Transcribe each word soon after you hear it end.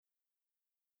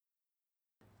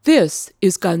This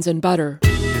is Guns and Butter.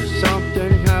 There's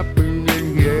something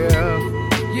happening here.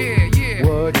 Yeah.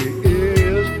 What it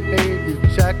is ain't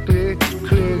exactly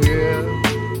clear.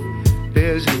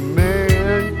 There's a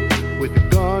man with a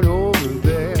gun over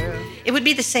there. It would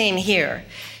be the same here.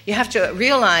 You have to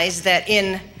realize that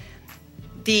in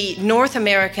the North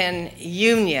American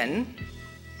Union,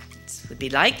 it would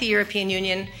be like the European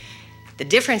Union. The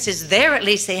difference is there, at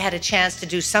least, they had a chance to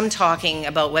do some talking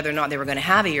about whether or not they were going to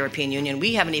have a European Union.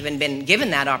 We haven't even been given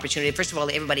that opportunity. First of all,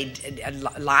 everybody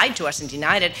lied to us and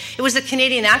denied it. It was the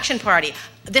Canadian Action Party,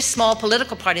 this small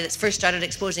political party that's first started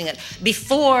exposing it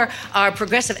before our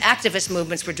progressive activist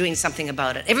movements were doing something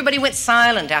about it. Everybody went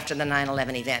silent after the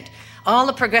 9/11 event. All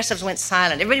the progressives went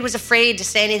silent. Everybody was afraid to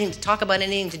say anything, to talk about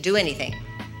anything, to do anything.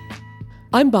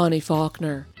 I'm Bonnie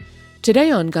Faulkner.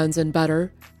 Today on Guns and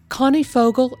Butter, Connie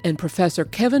Fogel and Professor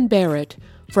Kevin Barrett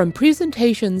from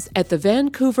presentations at the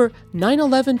Vancouver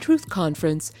 9/11 Truth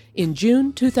Conference in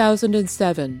June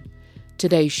 2007.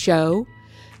 Today's show,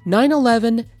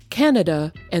 9/11,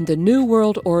 Canada and the New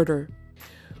World Order.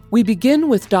 We begin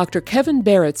with Dr. Kevin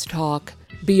Barrett's talk,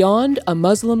 Beyond a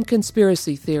Muslim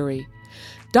Conspiracy Theory.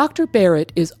 Dr.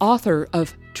 Barrett is author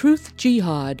of Truth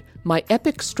Jihad, My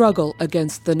Epic Struggle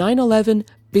Against the 9/11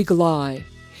 Big Lie.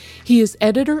 He is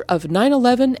editor of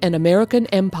 9/11 and American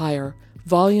Empire,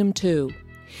 Volume 2.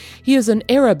 He is an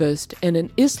Arabist and an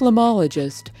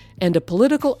Islamologist and a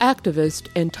political activist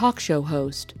and talk show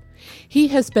host. He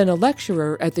has been a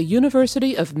lecturer at the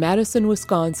University of Madison,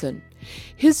 Wisconsin.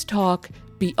 His talk,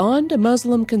 Beyond a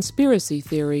Muslim Conspiracy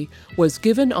Theory, was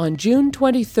given on June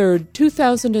 23,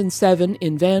 2007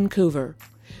 in Vancouver.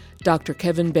 Dr.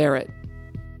 Kevin Barrett.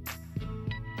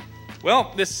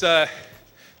 Well,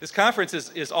 this conference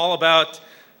is all about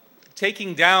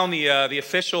taking down the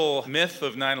official myth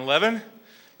of 9/11.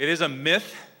 It is a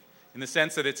myth in the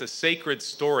sense that it's a sacred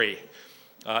story.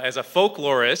 As a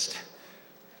folklorist,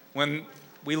 when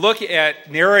we look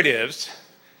at narratives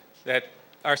that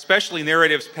are especially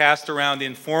narratives passed around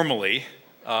informally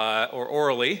or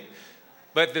orally,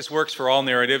 but this works for all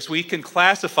narratives, we can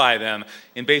classify them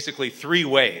in basically three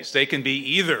ways. They can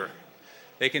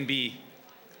be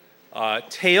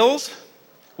tales,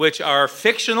 which are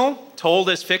fictional, told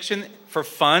as fiction for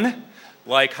fun,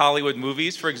 like Hollywood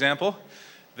movies, for example.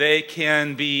 They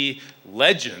can be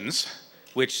legends,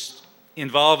 which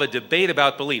involve a debate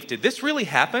about belief. Did this really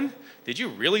happen? Did you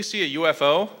really see a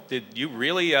UFO? Did you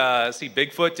really see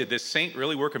Bigfoot? Did this saint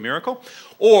really work a miracle?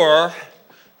 Or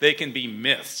they can be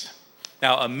myths.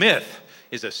 Now, a myth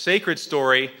is a sacred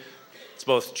story. It's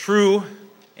both true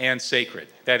and sacred.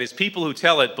 That is, people who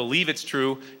tell it believe it's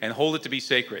true and hold it to be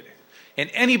sacred. And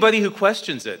anybody who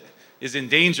questions it is in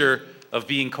danger of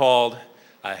being called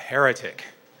a heretic.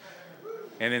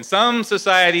 And in some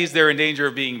societies, they're in danger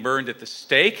of being burned at the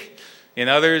stake. In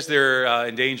others, they're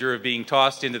in danger of being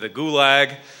tossed into the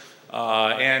gulag.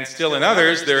 And still in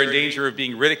others, they're in danger of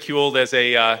being ridiculed as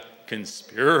a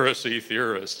conspiracy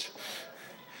theorist.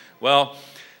 Well,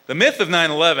 the myth of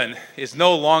 9/11 is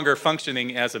no longer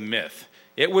functioning as a myth.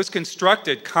 It was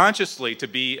constructed consciously to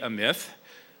be a myth.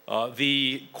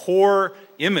 The core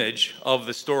image of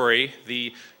the story,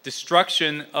 the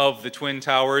destruction of the Twin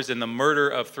Towers and the murder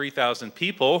of 3,000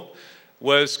 people,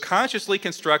 was consciously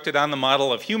constructed on the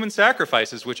model of human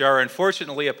sacrifices, which are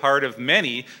unfortunately a part of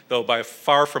many, though by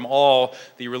far from all,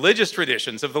 the religious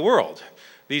traditions of the world.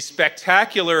 These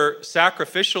spectacular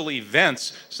sacrificial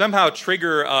events somehow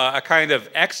trigger a kind of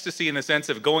ecstasy in the sense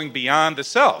of going beyond the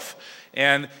self,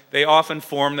 and they often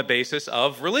form the basis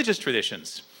of religious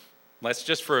traditions. Let's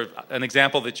just, for an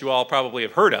example that you all probably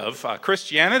have heard of,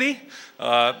 Christianity,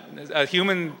 a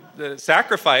human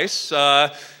sacrifice.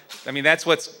 That's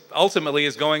what ultimately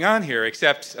is going on here,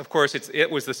 except, of course, it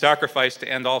was the sacrifice to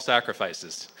end all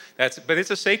sacrifices. But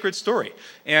it's a sacred story.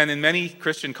 And in many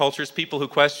Christian cultures, people who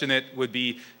question it would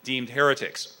be deemed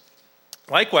heretics.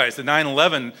 Likewise, the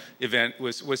 9/11 event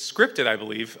was scripted, I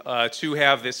believe, to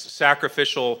have this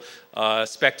sacrificial,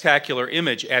 spectacular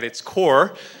image at its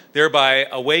core, thereby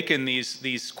awaken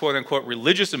these quote-unquote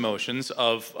religious emotions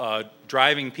of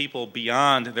driving people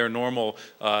beyond their normal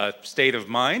state of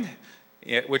mind,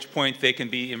 at which point they can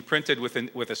be imprinted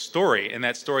with a story, and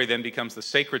that story then becomes the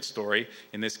sacred story,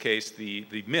 in this case,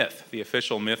 the myth, the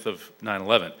official myth of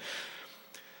 9/11.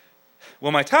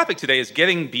 Well, my topic today is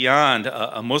getting beyond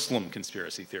a Muslim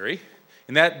conspiracy theory,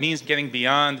 and that means getting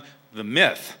beyond the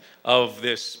myth of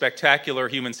this spectacular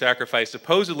human sacrifice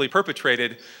supposedly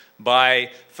perpetrated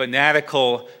by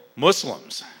fanatical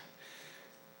Muslims.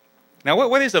 Now,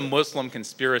 what is a Muslim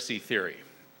conspiracy theory?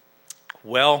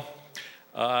 Well,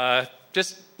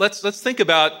 let's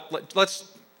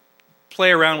play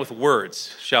play around with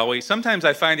words, shall we? Sometimes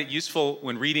I find it useful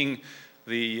when reading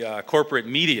the corporate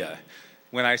media.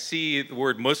 When I see the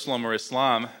word Muslim or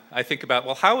Islam, I think about,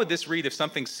 well, how would this read if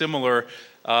something similar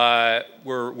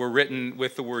were written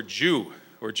with the word Jew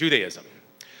or Judaism?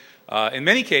 In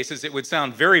many cases, it would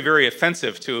sound very, very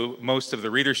offensive to most of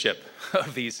the readership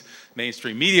of these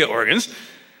mainstream media organs.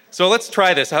 So let's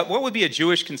try this. What would be a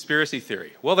Jewish conspiracy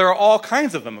theory? Well, there are all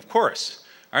kinds of them, of course,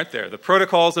 aren't there? The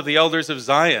Protocols of the Elders of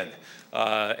Zion,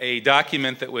 a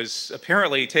document that was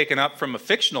apparently taken up from a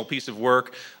fictional piece of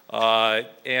work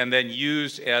and then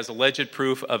used as alleged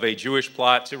proof of a Jewish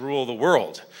plot to rule the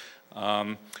world.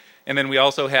 And then we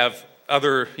also have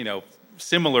other,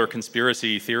 similar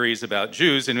conspiracy theories about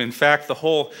Jews. And in fact, the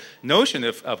whole notion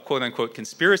of quote-unquote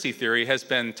conspiracy theory has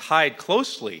been tied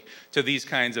closely to these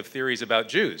kinds of theories about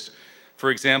Jews.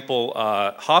 For example,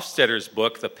 Hofstadter's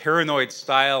book, The Paranoid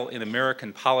Style in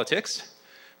American Politics,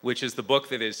 which is the book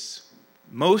that is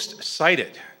most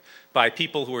cited by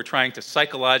people who are trying to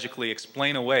psychologically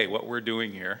explain away what we're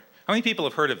doing here. How many people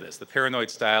have heard of this, The Paranoid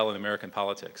Style in American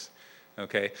Politics?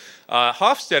 Okay.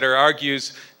 Hofstadter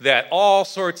argues that all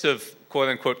sorts of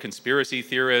quote-unquote conspiracy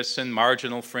theorists and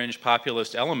marginal fringe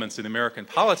populist elements in American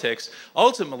politics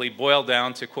ultimately boil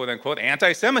down to quote-unquote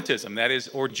anti-Semitism, that is,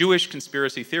 or Jewish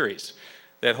conspiracy theories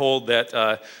that hold that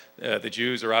the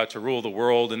Jews are out to rule the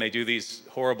world and they do these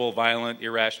horrible, violent,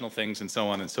 irrational things and so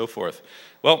on and so forth.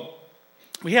 Well,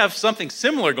 we have something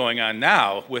similar going on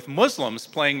now with Muslims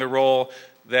playing the role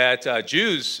that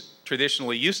Jews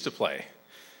traditionally used to play.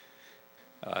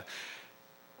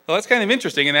 Well, that's kind of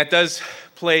interesting, and that does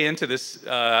play into this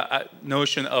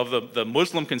notion of the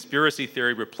Muslim conspiracy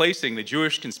theory replacing the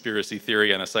Jewish conspiracy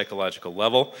theory on a psychological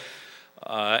level.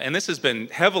 And this has been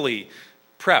heavily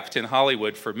prepped in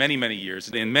Hollywood for many, many years.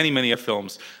 In many, many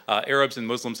films, Arabs and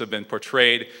Muslims have been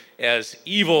portrayed as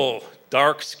evil,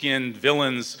 dark-skinned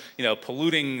villains,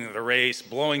 polluting the race,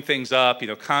 blowing things up,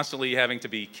 constantly having to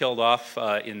be killed off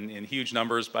in huge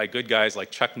numbers by good guys like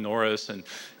Chuck Norris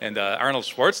and Arnold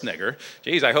Schwarzenegger.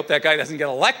 Geez, I hope that guy doesn't get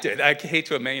elected. I hate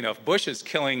to imagine, if Bush is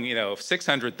killing,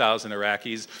 600,000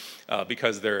 Iraqis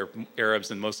because they're Arabs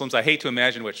and Muslims, I hate to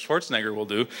imagine what Schwarzenegger will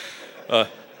do.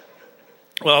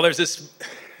 Well,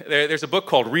 there's a book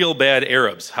called Real Bad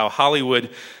Arabs, How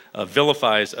Hollywood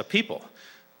Vilifies a People,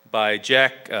 by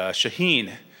Jack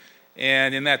Shaheen.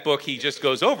 And in that book, he just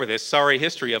goes over this sorry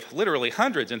history of literally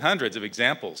hundreds and hundreds of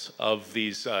examples of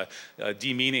these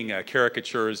demeaning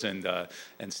caricatures and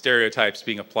stereotypes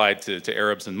being applied to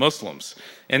Arabs and Muslims.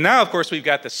 And now, of course, we've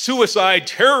got the suicide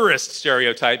terrorist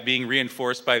stereotype being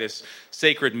reinforced by this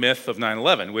sacred myth of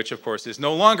 9/11, which, of course, is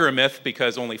no longer a myth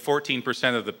because only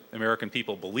 14% of the American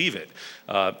people believe it,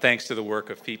 thanks to the work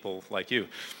of people like you.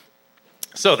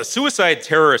 So the suicide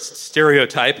terrorist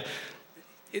stereotype,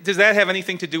 does that have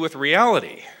anything to do with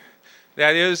reality?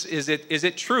 That is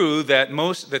it true that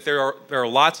there are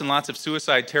lots and lots of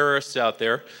suicide terrorists out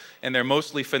there, and they're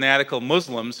mostly fanatical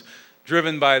Muslims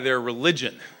driven by their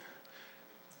religion?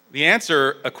 The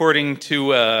answer, according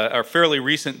to a fairly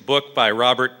recent book by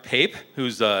Robert Pape,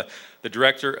 who's the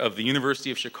director of the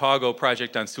University of Chicago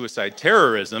Project on Suicide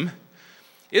Terrorism,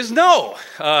 is no.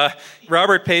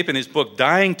 Robert Pape, in his book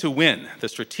Dying to Win, The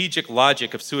Strategic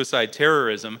Logic of Suicide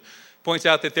Terrorism, points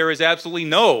out that there is absolutely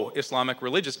no Islamic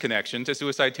religious connection to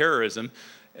suicide terrorism.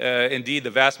 Indeed,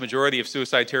 the vast majority of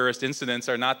suicide terrorist incidents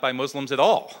are not by Muslims at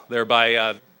all. They're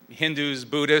by Hindus,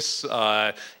 Buddhists,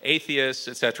 atheists,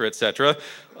 etc., etc.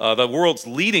 The world's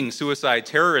leading suicide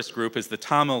terrorist group is the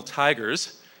Tamil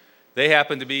Tigers. They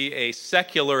happen to be a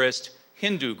secularist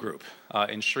Hindu group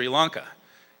in Sri Lanka.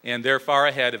 And they're far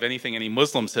ahead of anything any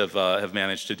Muslims have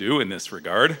managed to do in this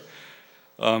regard.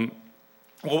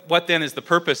 Well, what then is the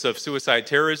purpose of suicide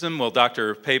terrorism? Well,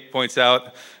 Dr. Pape points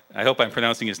out, I hope I'm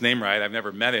pronouncing his name right, I've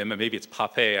never met him, maybe it's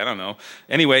Pape, I don't know.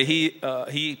 Anyway, he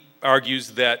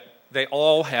argues that they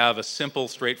all have a simple,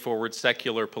 straightforward,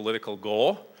 secular political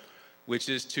goal, which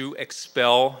is to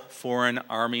expel foreign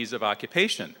armies of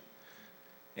occupation.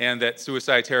 And that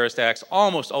suicide terrorist acts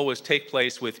almost always take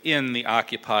place within the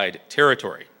occupied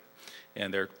territory.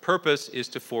 And their purpose is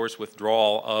to force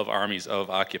withdrawal of armies of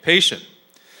occupation.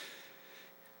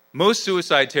 Most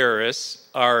suicide terrorists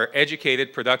are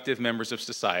educated, productive members of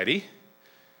society,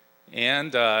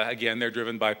 and again, they're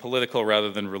driven by political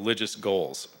rather than religious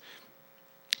goals.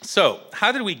 So,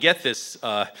 how did we get this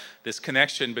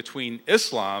connection between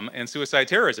Islam and suicide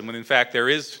terrorism, when in fact there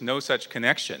is no such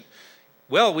connection?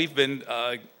 Well, we've been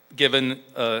given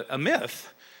a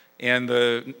myth, and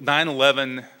the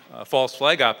 9/11 false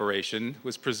flag operation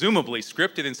was presumably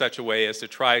scripted in such a way as to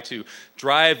try to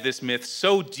drive this myth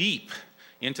so deep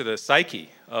into the psyche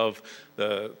of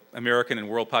the American and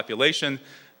world population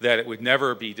that it would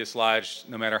never be dislodged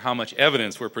no matter how much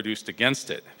evidence were produced against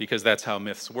it, because that's how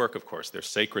myths work, of course. They're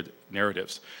sacred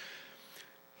narratives.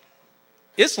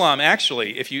 Islam,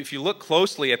 actually, if you look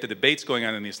closely at the debates going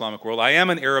on in the Islamic world, I am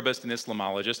an Arabist and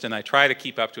Islamologist, and I try to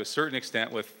keep up to a certain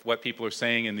extent with what people are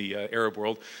saying in the Arab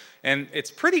world. And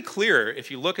it's pretty clear, if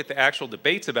you look at the actual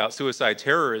debates about suicide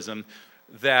terrorism,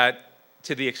 that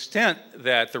to the extent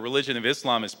that the religion of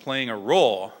Islam is playing a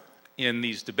role in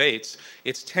these debates,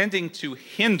 it's tending to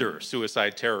hinder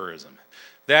suicide terrorism.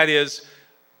 That is,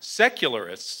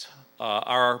 secularists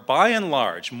are by and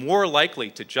large more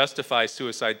likely to justify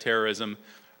suicide terrorism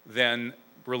than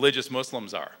religious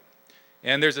Muslims are.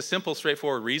 And there's a simple,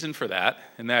 straightforward reason for that,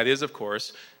 and that is, of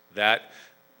course, that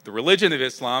the religion of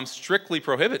Islam strictly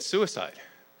prohibits suicide.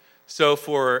 So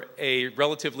for a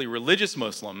relatively religious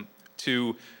Muslim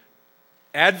to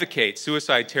advocate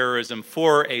suicide terrorism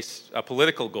for a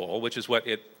political goal, which is what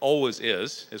it always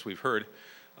is, as we've heard,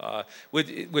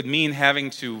 would mean having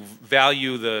to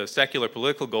value the secular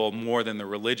political goal more than the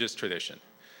religious tradition.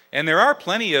 And there are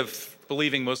plenty of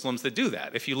believing Muslims that do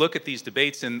that. If you look at these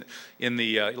debates in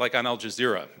the like on Al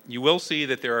Jazeera, you will see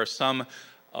that there are some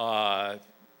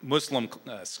Muslim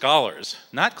scholars,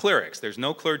 not clerics, there's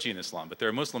no clergy in Islam, but there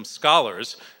are Muslim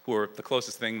scholars, who are the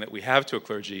closest thing that we have to a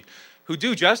clergy, who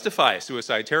do justify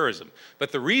suicide terrorism.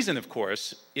 But the reason, of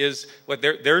course, is what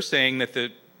they're saying, that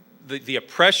the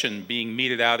oppression being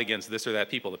meted out against this or that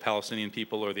people, the Palestinian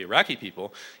people or the Iraqi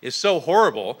people, is so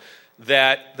horrible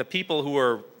that the people who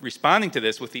are responding to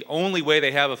this with the only way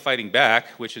they have of fighting back,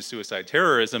 which is suicide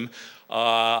terrorism,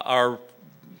 are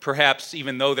perhaps,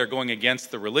 even though they're going against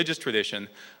the religious tradition,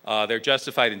 they're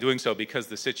justified in doing so because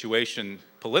the situation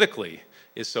politically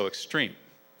is so extreme.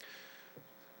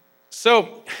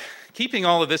 So, keeping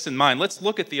all of this in mind, let's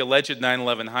look at the alleged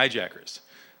 9/11 hijackers,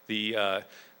 the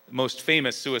most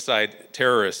famous suicide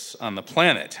terrorists on the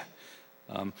planet.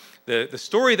 The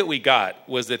story that we got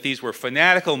was that these were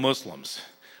fanatical Muslims.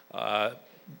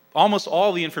 Almost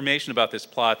all the information about this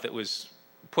plot that was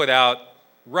put out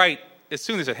right as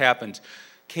soon as it happened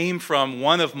came from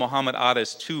one of Muhammad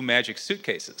Atta's 2 magic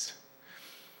suitcases.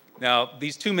 Now,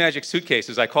 these 2 magic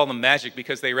suitcases, I call them magic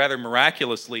because they rather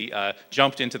miraculously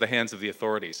jumped into the hands of the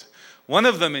authorities. One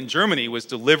of them in Germany was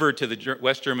delivered to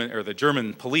the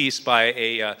German police by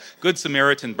a Good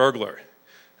Samaritan burglar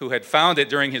who had found it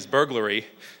during his burglary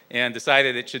and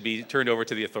decided it should be turned over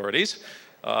to the authorities.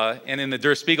 And in the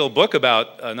Der Spiegel book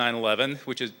about 9/11,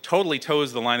 which totally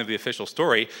toes the line of the official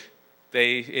story,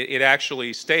 it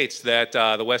actually states that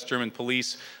the West German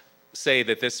police say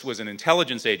that this was an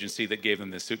intelligence agency that gave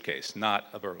them this suitcase, not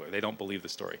a burglar. They don't believe the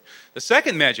story. The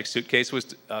second magic suitcase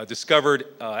was discovered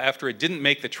after it didn't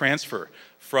make the transfer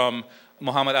from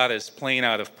Muhammad Atta's plane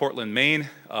out of Portland, Maine.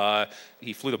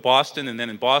 He flew to Boston, and then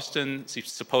in Boston, he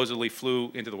supposedly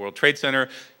flew into the World Trade Center,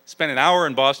 spent an hour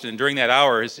in Boston, and during that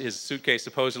hour, his suitcase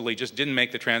supposedly just didn't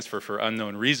make the transfer for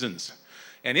unknown reasons.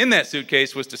 And in that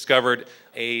suitcase was discovered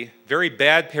a very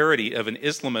bad parody of an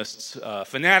Islamist's,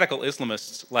 fanatical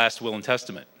Islamist's last will and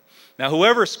testament. Now,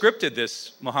 whoever scripted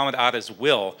this Muhammad Atta's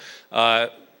will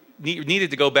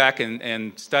needed to go back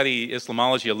and study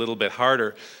Islamology a little bit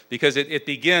harder, because it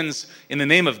begins, in the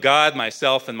name of God,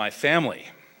 myself, and my family.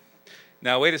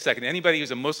 Now, wait a second. Anybody who's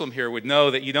a Muslim here would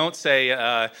know that you don't say,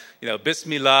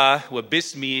 Bismillah wa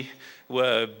bismi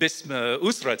wa bisma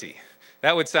usrati.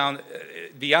 That would sound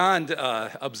beyond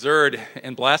absurd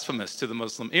and blasphemous to the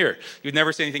Muslim ear. You'd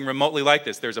never say anything remotely like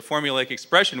this. There's a formulaic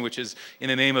expression which is in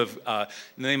the name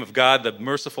of God, the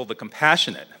merciful, the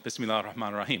compassionate. Bismillah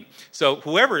ar-Rahman ar-Rahim. So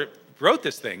whoever wrote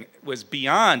this thing was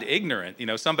beyond ignorant.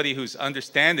 Somebody whose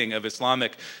understanding of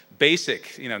Islamic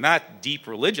basic, not deep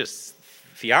religious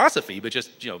theosophy, but just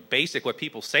basic what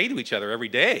people say to each other every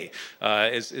day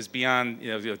is beyond,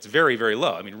 it's very, very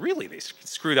low. I mean, really, they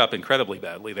screwed up incredibly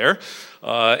badly there.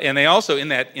 And they also, in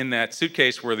that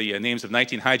suitcase, were the names of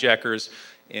 19 hijackers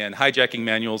and hijacking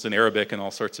manuals in Arabic and all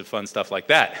sorts of fun stuff like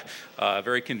that.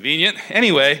 Very convenient.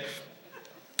 Anyway,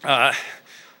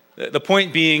 the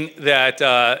point being that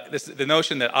the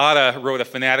notion that Atta wrote a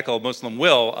fanatical Muslim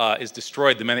will is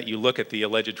destroyed the minute you look at the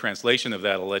alleged translation of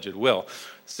that alleged will.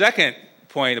 Second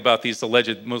point about these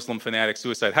alleged Muslim fanatic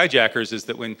suicide hijackers is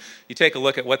that when you take a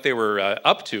look at what they were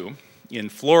up to in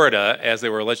Florida as they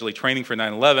were allegedly training for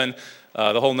 9/11,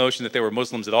 the whole notion that they were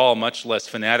Muslims at all, much less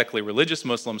fanatically religious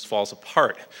Muslims, falls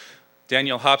apart.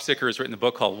 Daniel Hopsicker has written a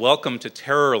book called Welcome to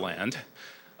Terrorland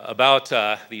about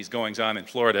these goings-on in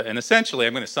Florida. And essentially,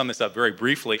 I'm going to sum this up very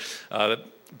briefly. The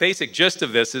basic gist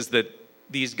of this is that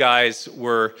these guys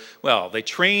were, well, they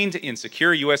trained in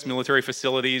secure U.S. military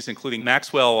facilities, including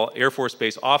Maxwell Air Force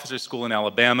Base Officers School in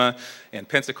Alabama and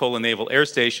Pensacola Naval Air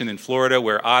Station in Florida,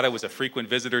 where Atta was a frequent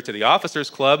visitor to the Officers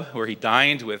Club, where he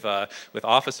dined with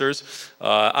officers.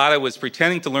 Atta was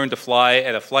pretending to learn to fly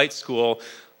at a flight school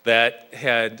that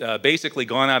had basically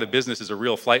gone out of business as a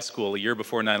real flight school a year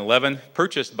before 9/11,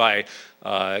 purchased by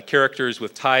characters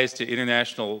with ties to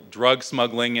international drug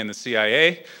smuggling and the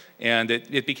CIA. And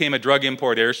it became a drug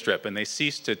import airstrip, and they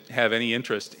ceased to have any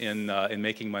interest in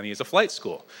making money as a flight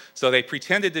school. So they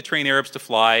pretended to train Arabs to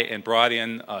fly and brought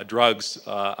in drugs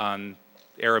on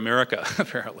Air America,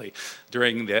 apparently,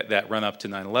 during that run-up to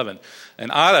 9/11.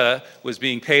 And Atta was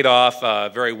being paid off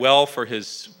very well for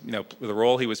his, the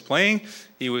role he was playing.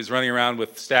 He was running around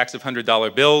with stacks of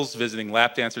 $100 bills, visiting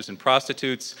lap dancers and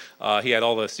prostitutes. He had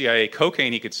all the CIA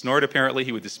cocaine he could snort, apparently.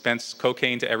 He would dispense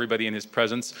cocaine to everybody in his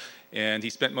presence. And he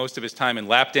spent most of his time in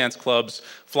lap dance clubs,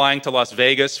 flying to Las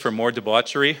Vegas for more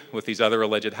debauchery with these other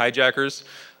alleged hijackers,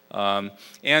 and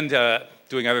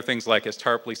doing other things like, as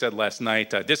Tarpley said last night,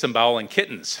 disemboweling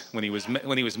kittens when he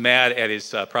was mad at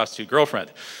his prostitute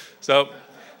girlfriend. So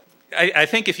I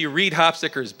think if you read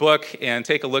Hofsticker's book and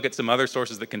take a look at some other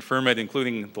sources that confirm it,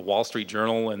 including the Wall Street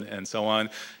Journal and so on,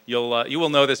 you will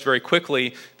notice very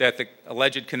quickly that the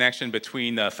alleged connection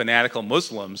between fanatical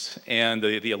Muslims and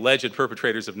the alleged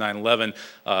perpetrators of 9/11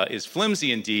 is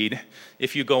flimsy indeed.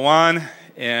 If you go on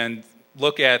and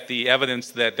look at the evidence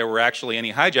that there were actually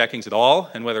any hijackings at all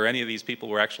and whether any of these people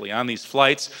were actually on these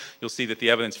flights, you'll see that the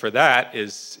evidence for that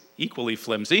is equally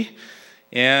flimsy.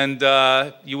 And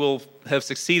you will have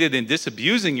succeeded in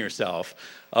disabusing yourself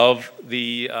of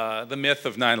the myth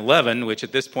of 9/11, which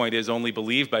at this point is only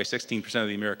believed by 16% of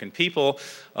the American people.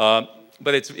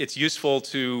 But it's useful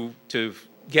to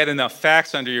get enough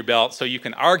facts under your belt so you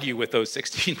can argue with those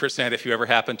 16% if you ever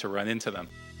happen to run into them.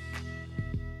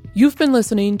 You've been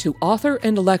listening to author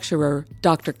and lecturer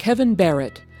Dr. Kevin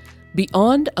Barrett,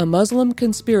 Beyond a Muslim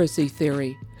Conspiracy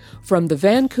Theory, from the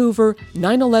Vancouver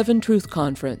 9/11 Truth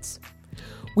Conference.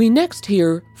 We next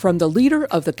hear from the leader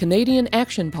of the Canadian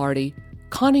Action Party,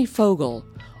 Connie Fogel,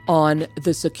 on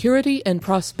the Security and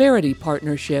Prosperity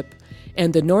Partnership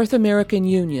and the North American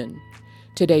Union.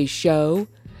 Today's show,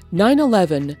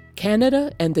 9/11,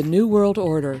 Canada and the New World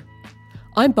Order.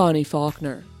 I'm Bonnie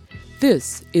Faulkner.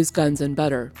 This is Guns and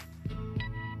Butter.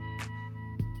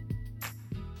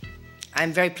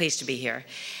 I'm very pleased to be here.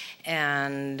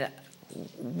 And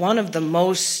one of the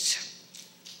most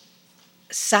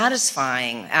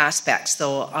satisfying aspects,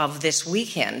 though, of this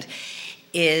weekend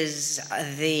is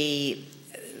the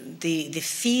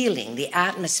feeling, the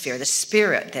atmosphere, the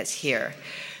spirit that's here.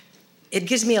 It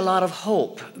gives me a lot of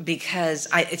hope because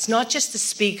it's not just the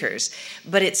speakers,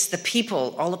 but it's the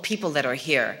people, all the people that are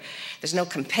here. There's no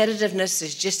competitiveness.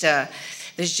 There's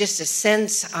just a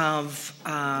sense of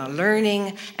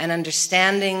learning and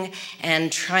understanding and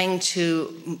trying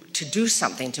to do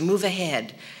something, to move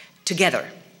ahead together.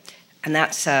 And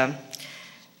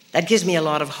that gives me a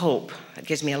lot of hope. It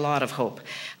gives me a lot of hope.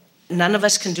 None of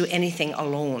us can do anything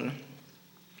alone.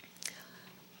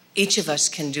 Each of us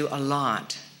can do a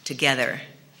lot together.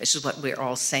 This is what we're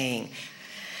all saying.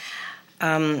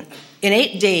 In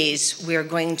 8 days, we're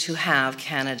going to have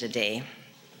Canada Day.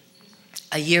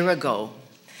 A year ago,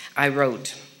 I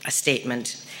wrote a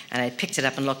statement, and I picked it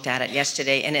up and looked at it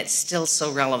yesterday, and it's still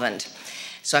so relevant.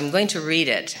 So I'm going to read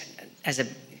it as a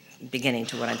beginning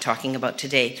to what I'm talking about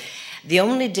today. The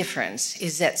only difference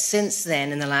is that since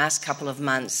then, in the last couple of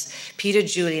months, Peter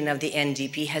Julian of the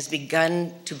NDP has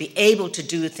begun to be able to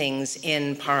do things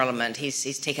in Parliament.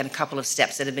 He's taken a couple of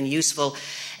steps that have been useful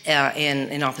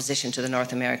in opposition to the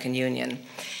North American Union.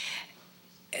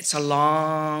 It's a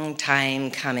long time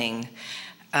coming,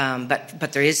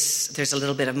 but there's a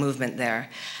little bit of movement there.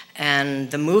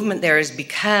 And the movement there is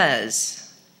because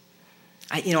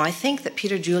I think that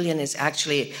Peter Julian is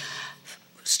actually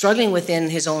struggling within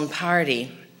his own party.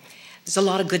 There's a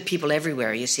lot of good people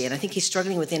everywhere, you see, and I think he's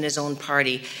struggling within his own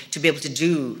party to be able to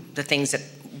do the things that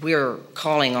we're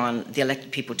calling on the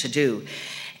elected people to do.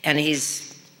 And he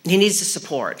needs the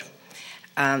support.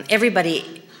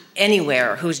 Everybody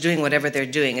anywhere who's doing whatever they're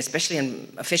doing, especially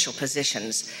in official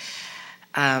positions,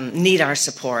 need our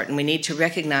support, and we need to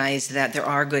recognize that there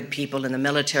are good people in the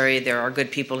military, there are good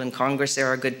people in Congress, there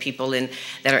are good people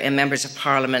that are members of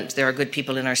Parliament, there are good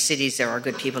people in our cities, there are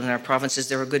good people in our provinces,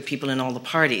 there are good people in all the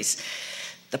parties.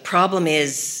 The problem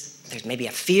is there's maybe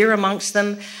a fear amongst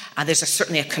them. There's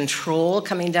certainly a control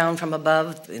coming down from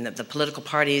above in the political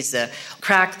parties,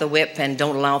 crack the whip and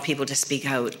don't allow people to speak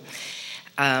out.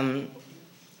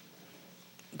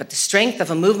 But the strength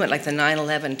of a movement like the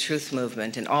 9/11 Truth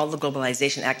Movement and all the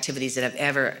globalization activities that have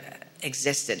ever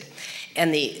existed,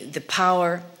 and the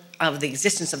power of the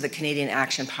existence of the Canadian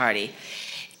Action Party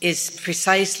is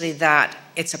precisely that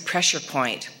it's a pressure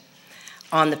point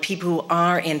on the people who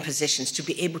are in positions to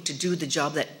be able to do the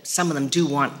job that some of them do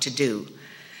want to do.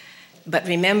 But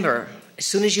remember, as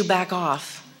soon as you back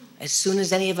off, as soon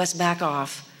as any of us back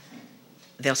off,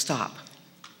 they'll stop.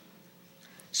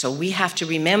 So we have to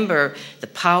remember the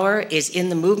power is in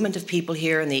the movement of people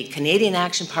here, and the Canadian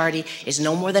Action Party is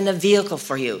no more than a vehicle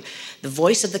for you. The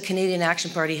voice of the Canadian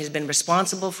Action Party has been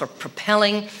responsible for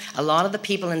propelling a lot of the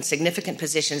people in significant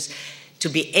positions to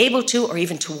be able to, or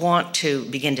even to want to,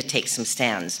 begin to take some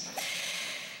stands.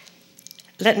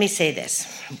 Let me say this,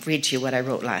 read to you what I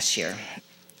wrote last year.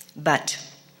 But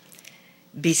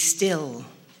be still,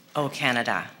 O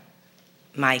Canada,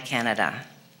 my Canada.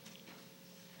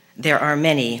 There are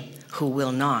many who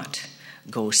will not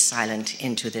go silent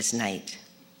into this night.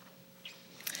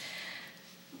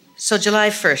 So July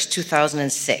 1st,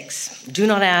 2006. Do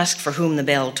not ask for whom the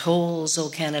bell tolls, O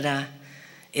Canada.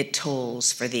 It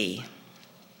tolls for thee.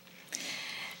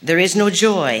 There is no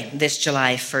joy this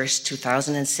July 1st,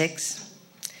 2006.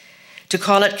 To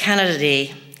call it Canada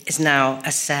Day is now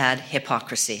a sad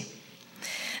hypocrisy.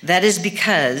 That is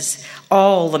because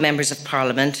all the members of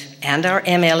Parliament and our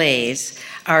MLAs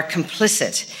are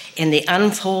complicit in the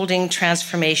unfolding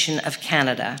transformation of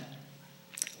Canada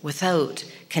without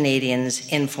Canadians'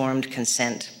 informed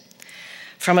consent.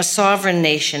 From a sovereign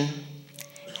nation,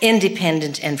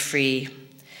 independent and free,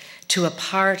 to a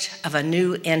part of a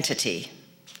new entity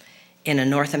in a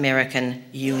North American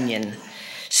union,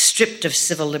 stripped of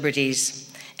civil liberties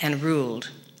and ruled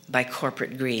by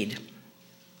corporate greed.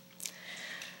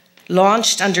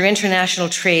 Launched under international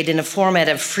trade in a format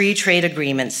of free trade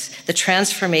agreements, the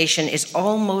transformation is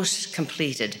almost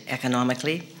completed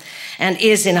economically and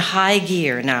is in high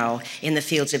gear now in the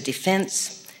fields of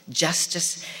defense,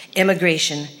 justice,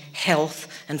 immigration, health,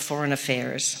 and foreign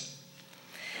affairs.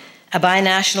 A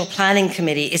binational planning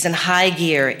committee is in high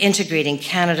gear, integrating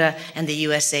Canada and the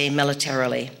USA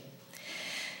militarily.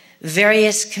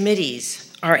 Various committees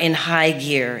are in high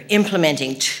gear,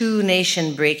 implementing 2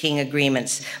 nation-breaking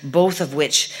agreements, both of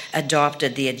which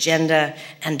adopted the agenda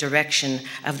and direction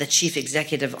of the chief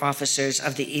executive officers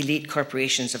of the elite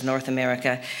corporations of North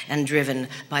America and driven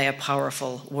by a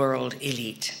powerful world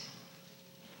elite.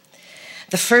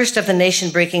 The first of the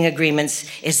nation-breaking agreements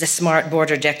is the Smart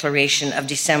Border Declaration of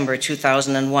December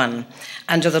 2001,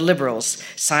 under the Liberals,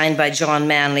 signed by John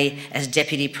Manley as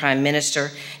Deputy Prime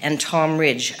Minister and Tom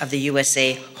Ridge of the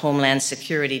USA Homeland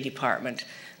Security Department.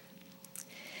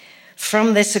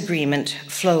 From this agreement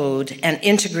flowed an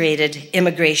integrated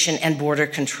immigration and border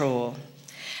control,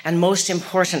 and most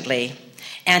importantly,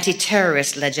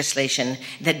 anti-terrorist legislation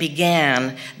that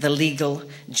began the legal,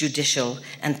 judicial,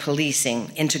 and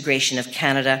policing integration of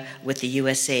Canada with the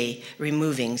USA,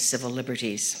 removing civil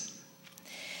liberties.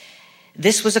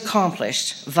 This was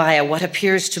accomplished via what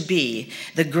appears to be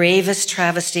the gravest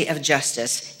travesty of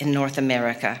justice in North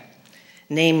America,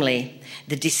 namely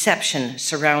the deception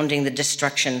surrounding the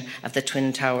destruction of the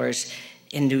Twin Towers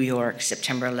in New York,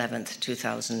 September 11th,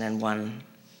 2001.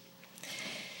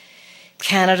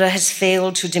 Canada has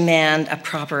failed to demand a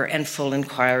proper and full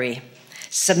inquiry,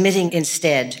 submitting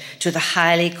instead to the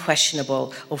highly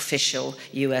questionable official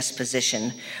U.S.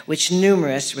 position, which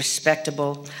numerous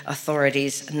respectable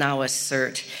authorities now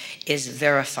assert is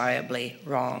verifiably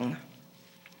wrong.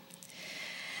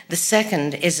 The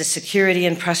second is the Security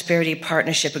and Prosperity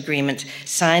Partnership Agreement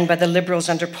signed by the Liberals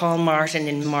under Paul Martin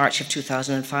in March of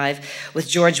 2005 with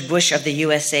George Bush of the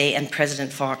USA and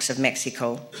President Fox of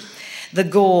Mexico. The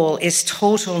goal is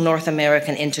total North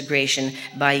American integration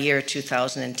by year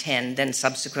 2010. Then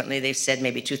subsequently they've said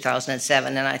maybe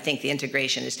 2007, and I think the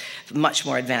integration is much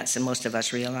more advanced than most of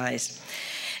us realize.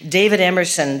 David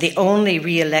Emerson, the only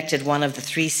re-elected one of the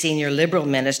 3 senior Liberal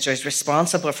ministers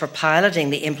responsible for piloting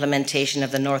the implementation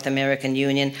of the North American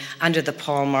Union under the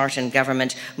Paul Martin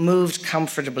government, moved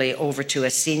comfortably over to a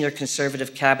senior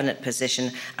Conservative cabinet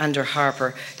position under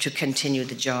Harper to continue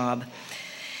the job.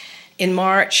 In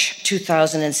March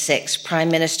 2006, Prime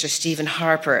Minister Stephen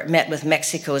Harper met with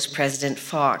Mexico's President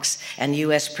Fox and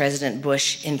U.S. President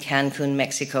Bush in Cancun,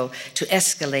 Mexico, to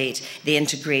escalate the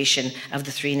integration of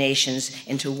the 3 nations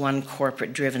into one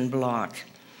corporate-driven bloc.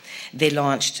 They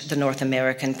launched the North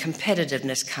American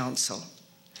Competitiveness Council.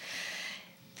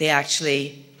 They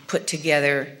actually put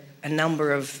together a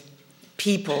number of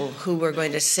people who were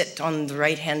going to sit on the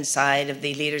right-hand side of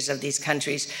the leaders of these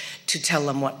countries to tell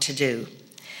them what to do.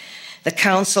 The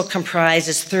council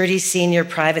comprises 30 senior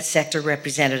private sector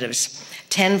representatives,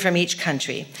 10 from each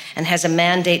country, and has a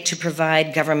mandate to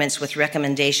provide governments with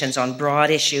recommendations on broad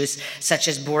issues such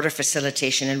as border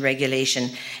facilitation and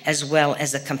regulation, as well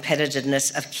as the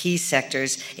competitiveness of key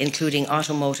sectors, including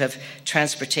automotive,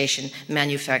 transportation,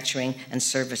 manufacturing, and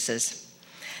services.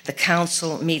 The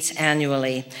Council meets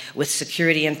annually with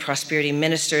security and prosperity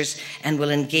ministers and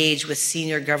will engage with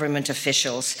senior government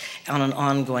officials on an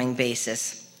ongoing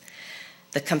basis.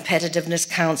 The Competitiveness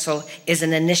Council is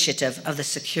an initiative of the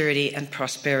Security and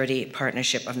Prosperity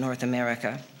Partnership of North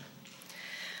America.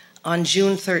 On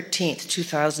June 13,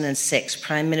 2006,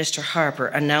 Prime Minister Harper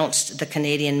announced the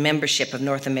Canadian membership of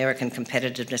North American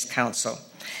Competitiveness Council.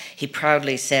 He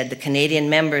proudly said the Canadian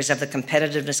members of the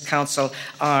Competitiveness Council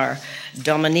are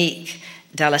Dominique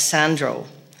D'Alessandro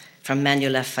from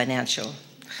Manulife Financial,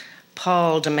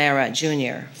 Paul Demara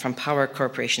Jr. from Power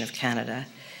Corporation of Canada,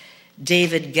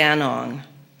 David Ganong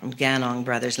from Ganong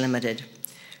Brothers Limited,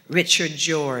 Richard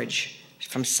George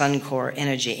from Suncor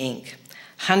Energy Inc.,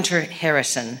 Hunter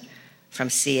Harrison from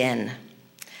CN,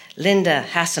 Linda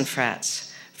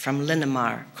Hassenfratz from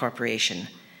Linamar Corporation,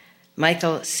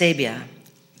 Michael Sabia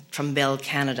from Bell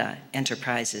Canada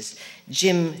Enterprises,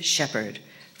 Jim Shepard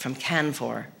from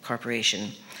Canfor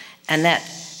Corporation, Annette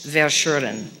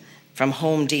Verschuren from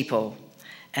Home Depot,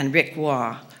 and Rick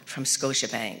Waugh from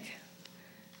Scotiabank.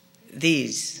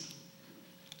 These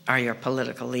are your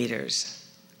political leaders,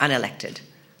 unelected,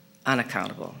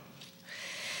 unaccountable.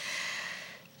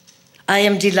 I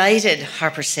am delighted,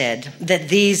 Harper said, that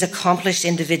these accomplished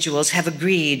individuals have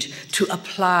agreed to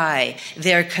apply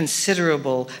their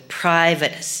considerable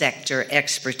private sector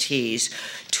expertise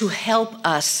to help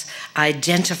us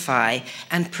identify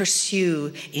and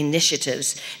pursue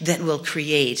initiatives that will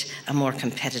create a more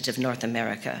competitive North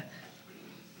America.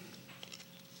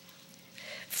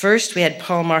 First, we had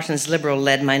Paul Martin's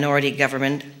Liberal-led minority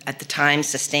government, at the time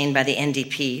sustained by the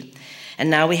NDP, and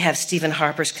now we have Stephen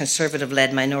Harper's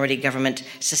Conservative-led minority government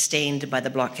sustained by the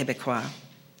Bloc Québécois.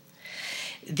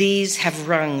 These have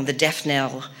rung the death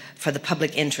knell for the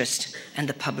public interest and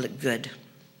the public good.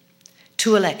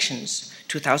 2 elections,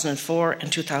 2004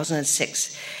 and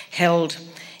 2006, held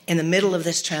in the middle of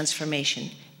this transformation,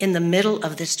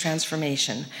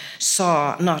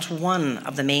 saw not one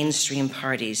of the mainstream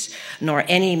parties nor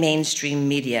any mainstream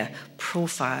media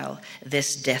profile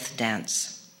this death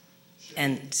dance.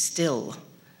 And still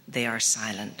they are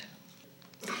silent.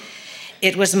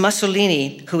 It was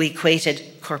Mussolini who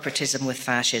equated corporatism with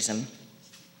fascism.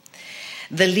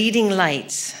 The leading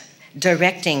lights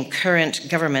directing current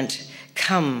government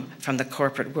come from the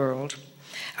corporate world,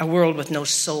 a world with no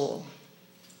soul,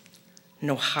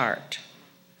 no heart,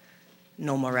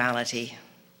 no morality,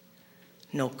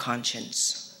 no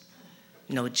conscience,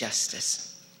 no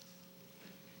justice.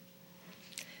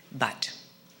 But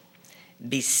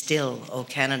be still, O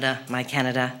Canada, my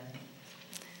Canada.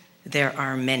 There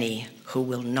are many who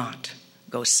will not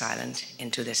go silent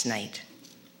into this night.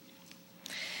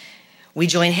 We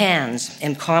join hands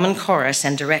in common chorus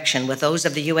and direction with those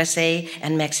of the USA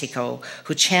and Mexico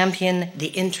who champion the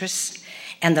interests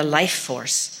and the life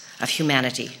force of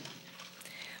humanity.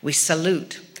 We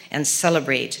salute and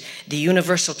celebrate the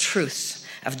universal truths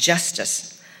of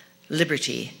justice,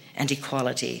 liberty, and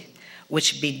equality,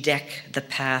 which bedeck the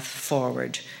path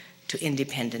forward to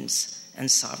independence and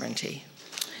sovereignty.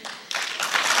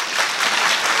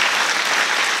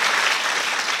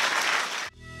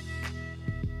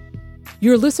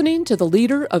 You're listening to the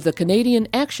leader of the Canadian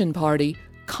Action Party,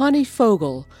 Connie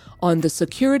Fogel, on the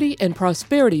Security and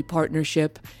Prosperity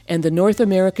Partnership and the North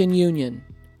American Union.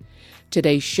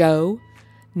 Today's show,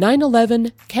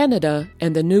 9/11, Canada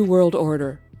and the New World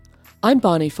Order. I'm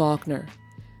Bonnie Faulkner.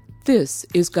 This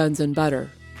is Guns and Butter.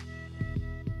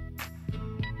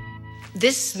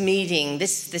 This meeting,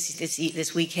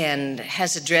 this weekend,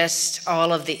 has addressed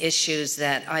all of the issues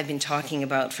that I've been talking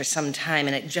about for some time,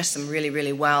 and it addressed them really,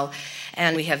 really well.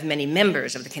 And we have many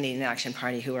members of the Canadian Action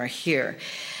Party who are here.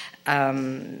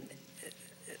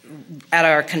 At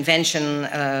our convention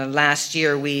last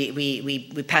year,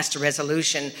 we passed a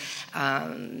resolution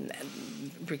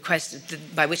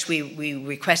by which we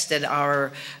requested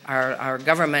our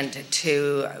government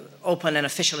to open an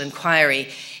official inquiry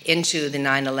into the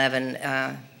 9/11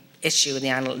 issue, the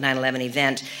 9/11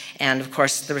 event. And of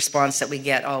course, the response that we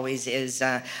get always is,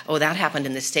 oh, that happened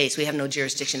in the States. We have no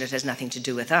jurisdiction. It has nothing to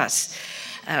do with us.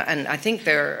 And I think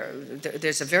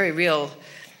there's a very real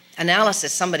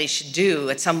analysis somebody should do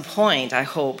at some point, I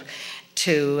hope,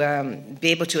 to be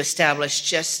able to establish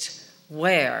just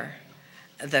where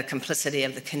the complicity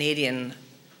of the Canadian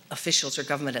officials or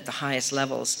government at the highest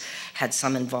levels had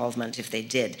some involvement if they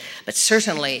did. But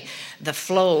certainly the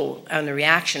flow and the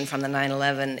reaction from the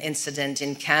 9/11 incident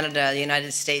in Canada, the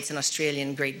United States, and Australia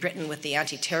and Great Britain with the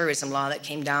anti-terrorism law that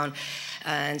came down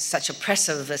and such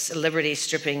oppressive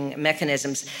liberty-stripping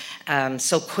mechanisms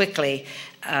so quickly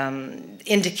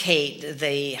indicate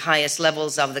the highest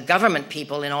levels of the government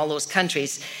people in all those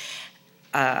countries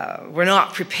were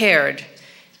not prepared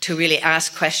to really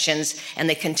ask questions, and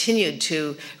they continued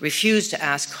to refuse to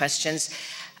ask questions.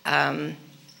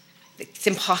 It's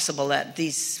impossible that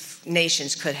these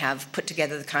nations could have put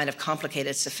together the kind of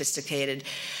complicated, sophisticated,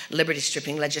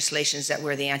 liberty-stripping legislations that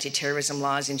were the anti-terrorism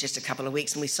laws in just a couple of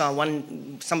weeks. And we saw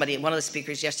one of the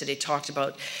speakers yesterday talked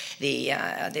about the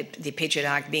Patriot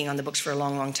Act being on the books for a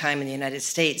long, long time in the United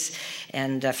States,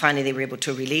 and finally they were able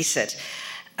to release it.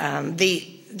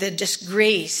 The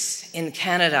disgrace in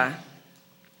Canada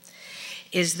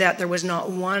is that there was not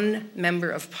one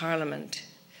member of Parliament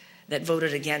that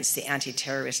voted against the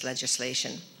anti-terrorist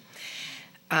legislation.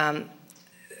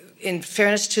 In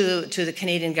fairness to the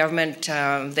Canadian government,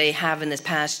 they have in this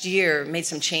past year made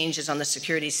some changes on the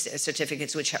security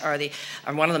certificates, which are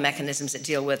one of the mechanisms that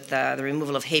deal with the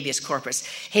removal of habeas corpus.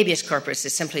 Habeas corpus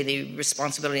is simply the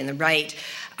responsibility and the right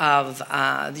of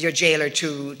your jailer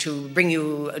to bring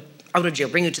you out of jail,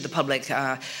 bring you to the public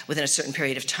within a certain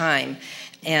period of time.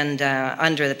 And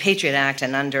under the Patriot Act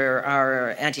and under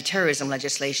our anti-terrorism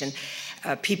legislation,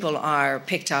 people are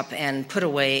picked up and put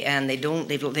away, and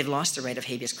they've lost the right of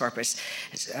habeas corpus.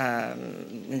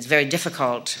 It's very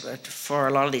difficult for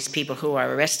a lot of these people who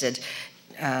are arrested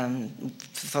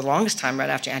for the longest time right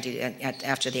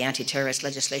after the anti-terrorist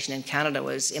legislation in Canada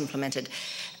was implemented.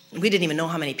 We didn't even know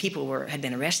how many people had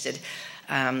been arrested.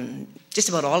 Just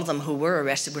about all of them who were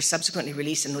arrested were subsequently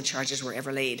released and no charges were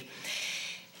ever laid.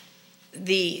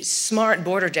 The Smart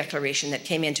Border Declaration that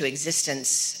came into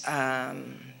existence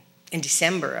in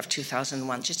December of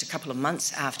 2001, just a couple of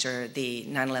months after the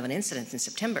 9/11 incident in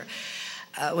September,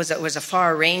 was a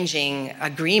far-ranging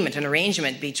agreement, an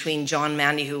arrangement between John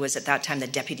Manley, who was at that time the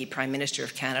Deputy Prime Minister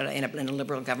of Canada in a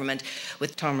Liberal government,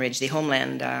 with Tom Ridge, the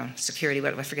Homeland Security,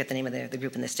 I forget the name of the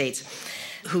group in the States,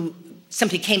 who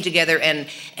simply came together and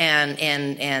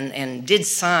did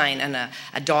sign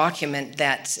a document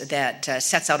that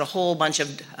sets out a whole bunch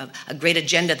of a great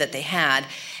agenda that they had,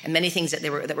 and many things that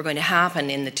were going to happen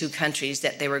in the two countries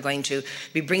that they were going to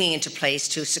be bringing into place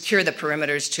to secure the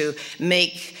perimeters, to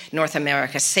make North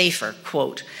America safer,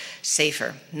 quote,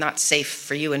 safer, not safe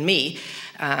for you and me.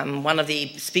 One of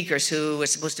the speakers who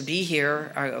was supposed to be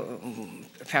here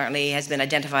apparently has been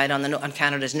identified on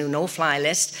Canada's new no-fly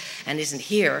list and isn't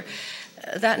here.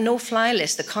 That no-fly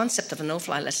list, the concept of a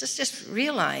no-fly list, let's just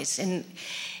realize in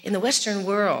the Western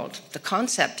world, the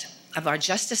concept of our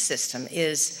justice system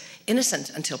is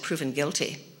innocent until proven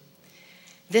guilty.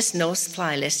 This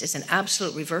no-fly list is an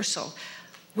absolute reversal.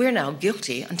 We're now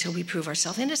guilty until we prove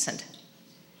ourselves innocent.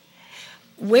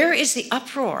 Where is the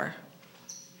uproar?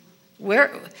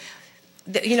 What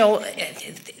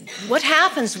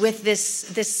happens with this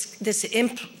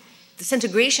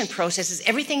integration process is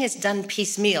everything is done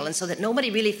piecemeal, and so that nobody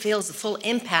really feels the full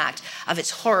impact of its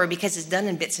horror because it's done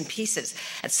in bits and pieces.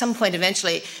 At some point,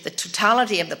 eventually, the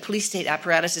totality of the police state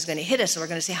apparatus is going to hit us, and we're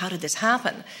going to say, how did this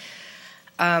happen?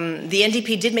 The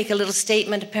NDP did make a little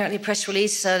statement, apparently a press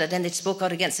release, then they spoke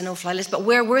out against the no-fly list, but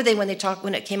where were they when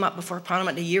it came up before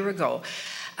Parliament a year ago?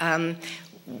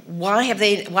 Why have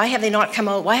they not come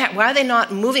out? Why are they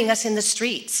not moving us in the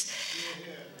streets?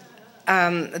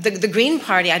 The Green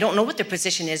Party, I don't know what their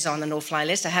position is on the no-fly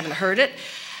list. I haven't heard it.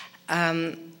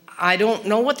 I don't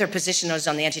know what their position is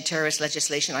on the anti-terrorist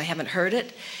legislation. I haven't heard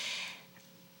it.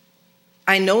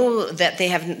 I know that they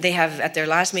have at their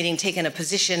last meeting taken a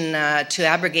position to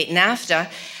abrogate NAFTA,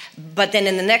 but then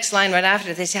in the next line right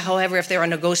after, they say, however, if there are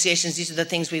negotiations, these are the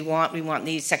things we want. We want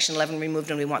the Section 11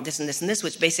 removed, and we want this and this and this,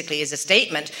 which basically is a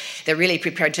statement. They're really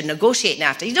prepared to negotiate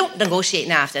NAFTA. You don't negotiate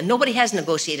NAFTA. Nobody has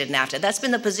negotiated NAFTA. That's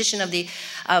been the position of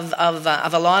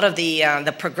a lot of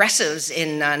the progressives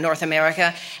in North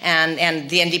America and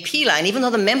the NDP line. Even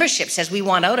though the membership says we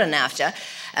want out of NAFTA,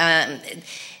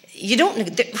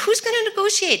 who's going to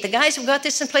negotiate? The guys who've got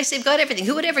this in place, they've got everything.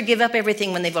 Who would ever give up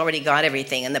everything when they've already got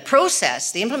everything? And the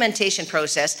process, the implementation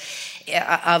process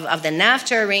of the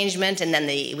NAFTA arrangement, and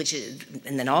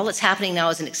then all that's happening now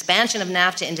is an expansion of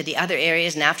NAFTA into the other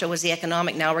areas. NAFTA was the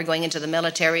economic. Now we're going into the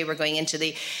military. We're going into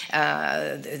the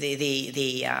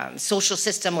social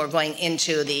system. We're going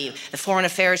into the foreign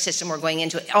affairs system. We're going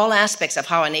into all aspects of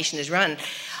how a nation is run.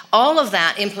 All of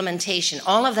that implementation,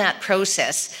 all of that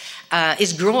process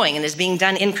is growing and is being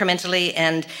done incrementally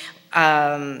and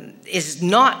is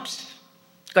not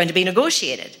going to be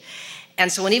negotiated.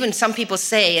 And so when even some people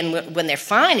say, and when they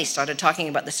finally started talking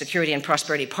about the Security and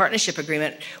Prosperity Partnership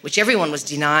Agreement, which everyone was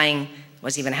denying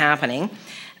was even happening,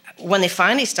 when they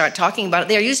finally start talking about it,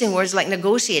 they're using words like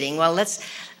negotiating. Well,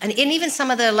 and even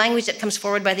some of the language that comes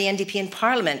forward by the NDP in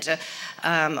Parliament,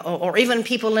 or even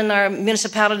people in our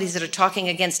municipalities that are talking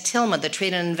against TILMA, the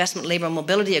Trade and Investment Labour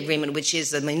Mobility Agreement, which is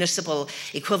the municipal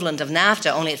equivalent of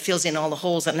NAFTA, only it fills in all the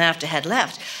holes that NAFTA had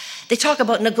left. They talk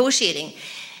about negotiating.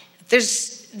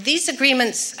 These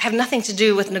agreements have nothing to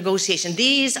do with negotiation.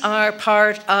 These are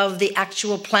part of the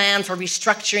actual plan for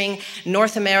restructuring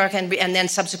North America and then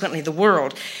subsequently the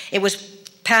world. It was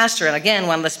Pastor, and again,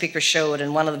 one of the speakers showed,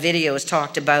 and one of the videos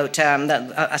talked about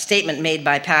a statement made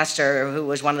by Pastor, who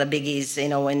was one of the biggies,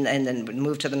 and then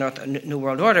moved to the New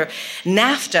World Order.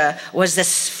 NAFTA was the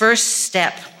first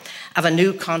step of a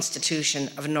new constitution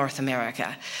of North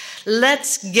America.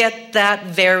 Let's get that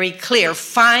very clear.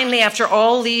 Finally, after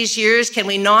all these years, can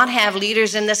we not have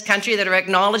leaders in this country that are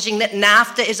acknowledging that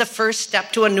NAFTA is a first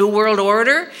step to a new world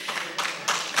order?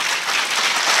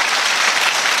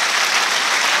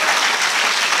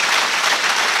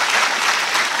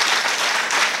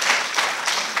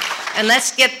 And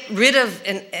let's get rid of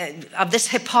this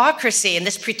hypocrisy and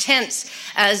this pretense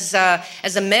as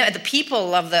the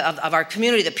people of our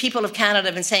community, the people of Canada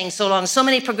have been saying so long. So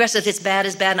many progressives, it's bad,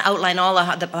 and outline all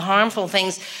the harmful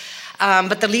things.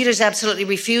 But the leaders absolutely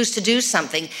refuse to do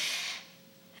something.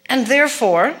 And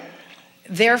therefore,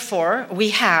 we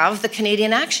have the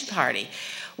Canadian Action Party,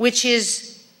 which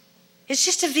is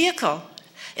just a vehicle.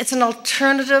 It's an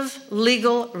alternative,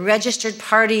 legal, registered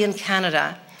party in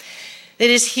Canada. It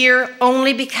is here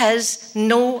only because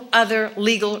no other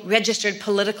legal registered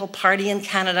political party in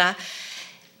Canada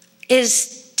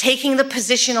is taking the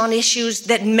position on issues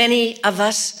that many of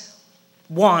us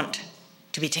want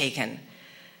to be taken.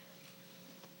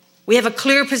 We have a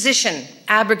clear position: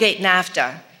 abrogate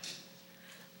NAFTA.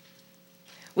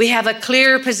 We have a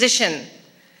clear position: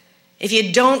 if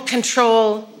you don't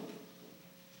control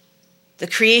the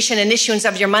creation and issuance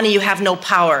of your money, you have no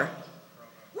power.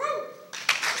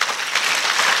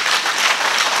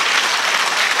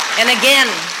 And again,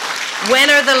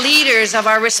 when are the leaders of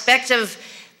our respective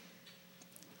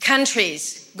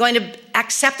countries going to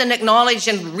accept and acknowledge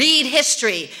and read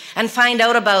history and find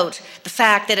out about the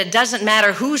fact that it doesn't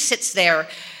matter who sits there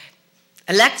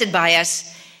elected by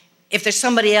us if there's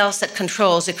somebody else that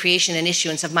controls the creation and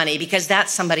issuance of money, because that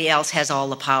somebody else has all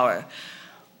the power?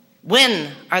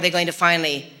 When are they going to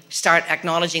finally start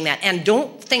acknowledging that? And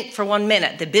don't think for 1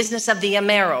 minute the business of the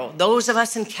Amero, those of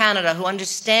us in Canada who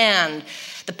understand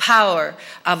the power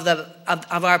of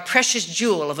our precious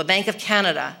jewel of a Bank of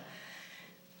Canada,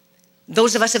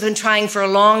 those of us have been trying for a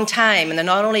long time, and they're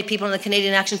not only people in the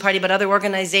Canadian Action Party, but other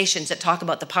organizations that talk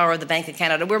about the power of the Bank of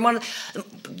Canada. We're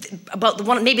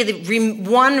maybe the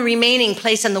one remaining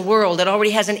place in the world that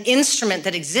already has an instrument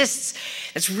that exists.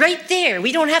 It's right there.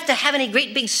 We don't have to have any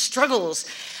great big struggles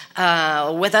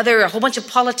with a whole bunch of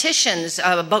politicians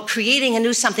about creating a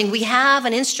new something. We have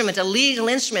an instrument, a legal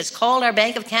instrument. It's called our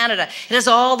Bank of Canada. It has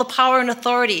all the power and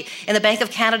authority in the Bank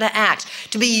of Canada Act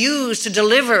to be used to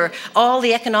deliver all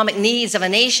the economic needs of a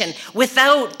nation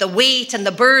without the weight and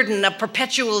the burden of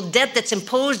perpetual debt that's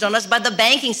imposed on us by the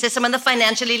banking system and the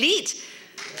financial elite.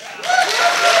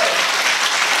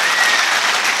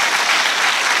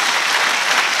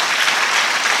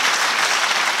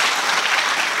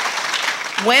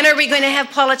 When are we going to have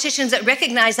politicians that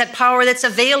recognize that power that's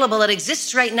available, that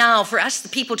exists right now for us, the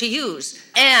people, to use?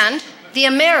 And the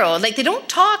Amero, they don't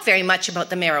talk very much about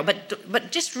the Amero,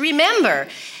 but just remember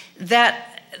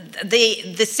that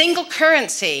the single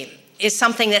currency is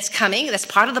something that's coming. That's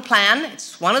part of the plan.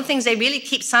 It's one of the things they really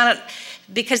keep silent,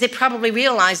 because they probably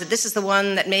realize that this is the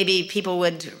one that maybe people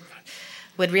would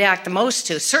react the most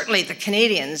to. Certainly the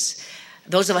Canadians,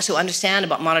 those of us who understand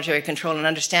about monetary control and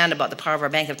understand about the power of our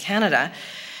Bank of Canada.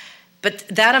 But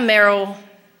that Amero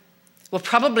will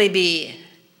probably be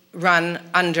run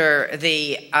under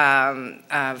the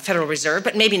Federal Reserve,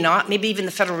 but maybe not. Maybe even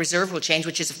the Federal Reserve will change,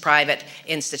 which is a private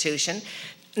institution.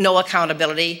 No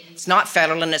accountability. It's not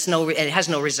federal, and it has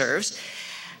no reserves.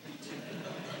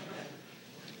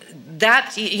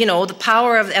 That, the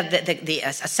power of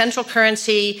a central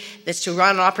currency that's to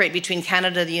run and operate between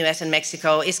Canada, the U.S., and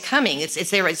Mexico is coming. It's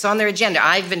there. It's on their agenda.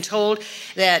 I've been told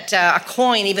that a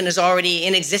coin even is already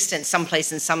in existence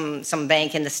someplace in some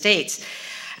bank in the States.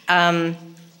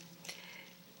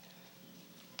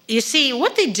 You see,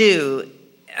 what they do,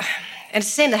 and it's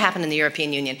the same that happened in the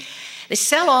European Union, they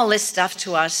sell all this stuff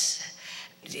to us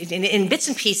in bits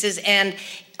and pieces, and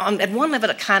at one level,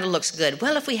 it kind of looks good.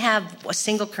 Well, if we have a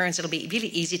single currency, it'll be really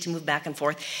easy to move back and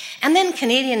forth. And then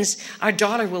Canadians, our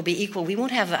dollar will be equal. We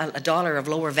won't have a dollar of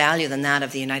lower value than that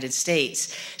of the United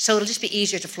States. So it'll just be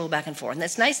easier to flow back and forth. And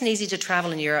it's nice and easy to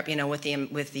travel in Europe, with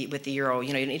the euro.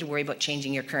 You don't need to worry about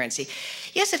changing your currency.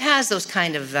 Yes, it has those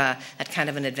kind of that kind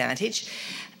of an advantage.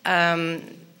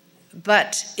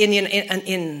 But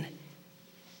in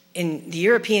the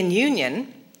European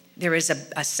Union, there is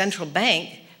a central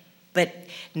bank, but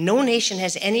no nation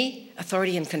has any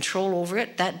authority and control over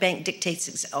it. That bank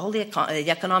dictates all the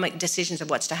economic decisions of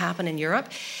what's to happen in Europe.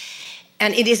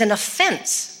 And it is an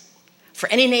offense for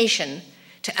any nation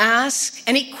to ask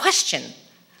any question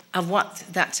of what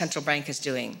that central bank is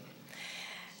doing.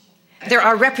 There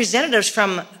are representatives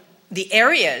from the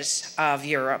areas of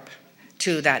Europe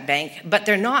to that bank, but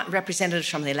they're not representatives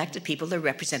from the elected people. They're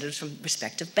representatives from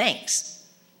respective banks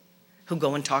who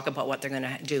go and talk about what they're going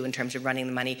to do in terms of running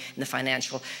the money and the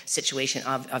financial situation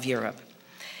of Europe.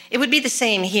 It would be the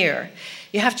same here.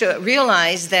 You have to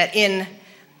realize that in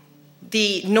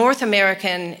the North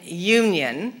American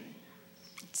Union,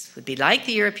 it would be like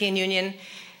the European Union.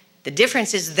 The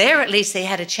difference is there, at least, they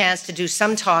had a chance to do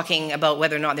some talking about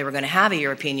whether or not they were going to have a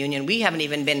European Union. We haven't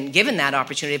even been given that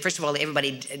opportunity. First of all,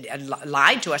 everybody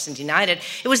lied to us and denied it.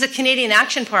 It was the Canadian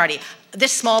Action Party,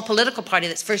 this small political party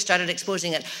that's first started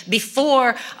exposing it,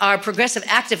 before our progressive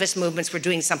activist movements were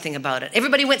doing something about it.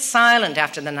 Everybody went silent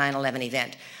after the 9/11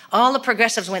 event. All the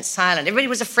progressives went silent. Everybody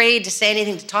was afraid to say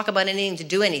anything, to talk about anything, to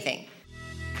do anything.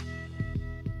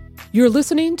 You're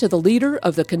listening to the leader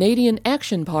of the Canadian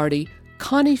Action Party,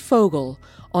 Connie Fogel,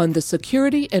 on the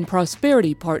Security and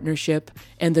Prosperity Partnership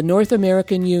and the North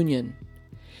American Union.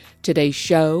 Today's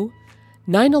show,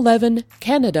 9/11,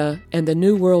 Canada and the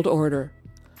New World Order.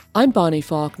 I'm Bonnie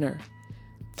Faulkner.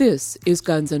 This is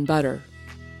Guns and Butter.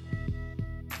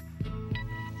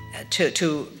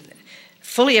 To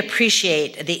fully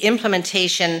appreciate the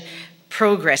implementation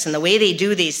progress and the way they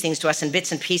do these things to us in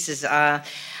bits and pieces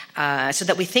so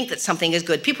that we think that something is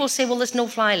good. People say, well, there's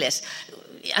no-fly list.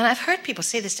 And I've heard people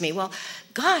say this to me, well,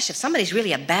 gosh, if somebody's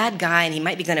really a bad guy and he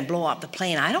might be going to blow up the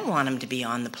plane, I don't want him to be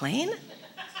on the plane.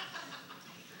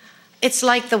 It's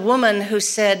like the woman who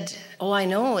said, oh, I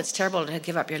know it's terrible to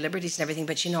give up your liberties and everything,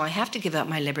 but I have to give up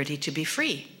my liberty to be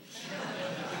free.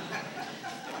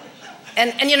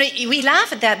 and we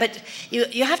laugh at that, but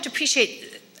you have to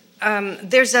appreciate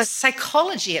there's a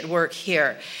psychology at work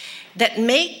here that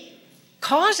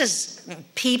causes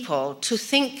people to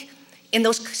think in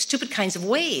those stupid kinds of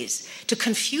ways, to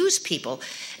confuse people.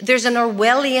 There's an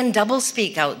Orwellian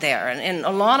doublespeak out there, and a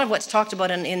lot of what's talked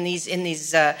about in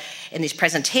these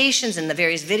presentations and the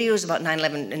various videos about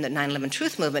 9/11 in the 9/11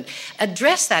 Truth Movement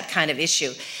address that kind of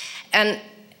issue.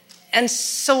 And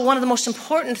so one of the most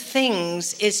important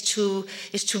things is to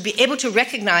be able to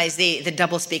recognize the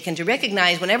doublespeak and to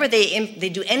recognize whenever they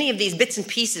do any of these bits and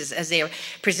pieces as they are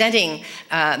presenting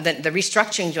the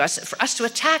restructuring to us, for us to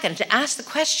attack it and to ask the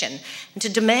question and to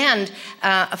demand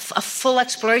a full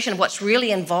exploration of what's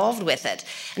really involved with it.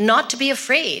 And not to be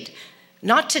afraid,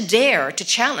 not to dare to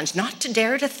challenge, not to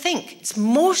dare to think. It's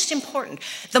most important.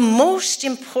 The most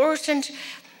important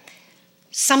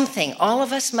something all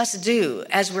of us must do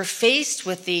as we're faced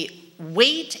with the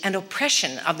weight and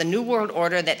oppression of the New World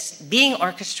Order that's being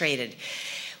orchestrated.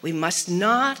 We must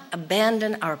not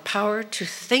abandon our power to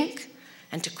think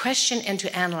and to question and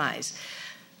to analyze.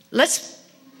 Let's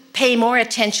pay more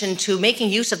attention to making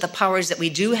use of the powers that we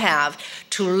do have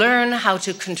to learn how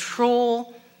to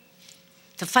control,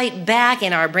 to fight back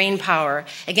in our brain power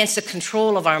against the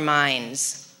control of our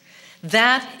minds.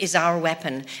 That is our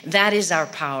weapon. That is our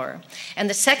power. And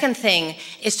the second thing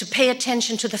is to pay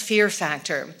attention to the fear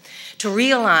factor, to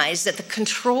realize that the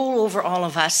control over all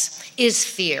of us is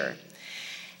fear.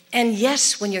 And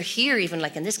yes, when you're here, even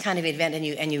like in this kind of event,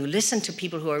 and you listen to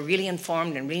people who are really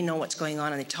informed and really know what's going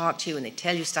on, and they talk to you and they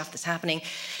tell you stuff that's happening,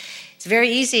 it's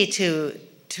very easy to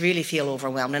really feel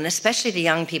overwhelmed, and especially the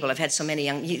young people. I've had so many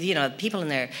young, people in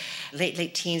their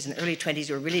late teens and early 20s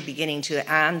who are really beginning to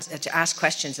ask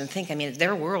questions and think,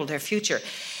 their world, their future.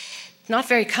 Not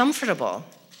very comfortable,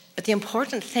 but the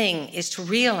important thing is to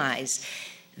realize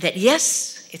that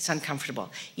yes, it's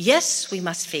uncomfortable. Yes, we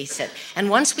must face it. And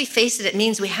once we face it, it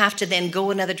means we have to then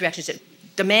go in other directions. It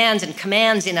demands and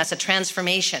commands in us a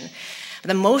transformation.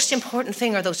 The most important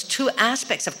thing are those two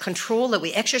aspects of control that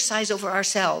we exercise over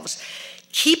ourselves.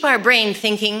 Keep our brain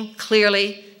thinking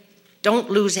clearly. Don't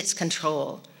lose its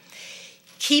control.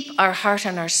 Keep our heart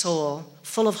and our soul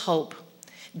full of hope.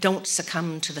 Don't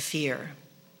succumb to the fear.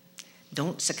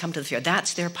 Don't succumb to the fear.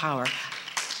 That's their power.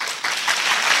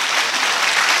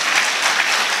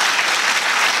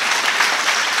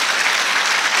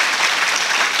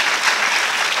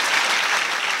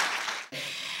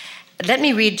 Let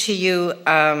me read to you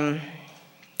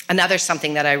another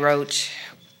something that I wrote,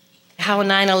 how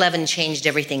 9/11 changed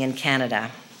everything in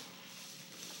Canada.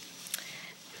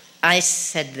 I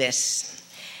said this,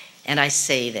 and I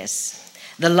say this.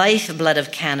 The lifeblood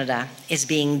of Canada is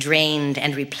being drained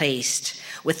and replaced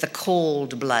with the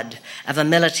cold blood of a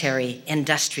military,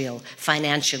 industrial,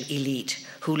 financial elite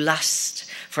who lust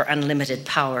for unlimited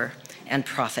power and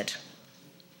profit.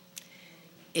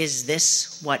 Is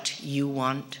this what you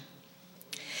want?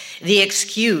 The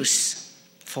excuse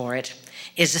for it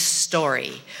is a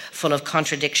story full of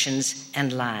contradictions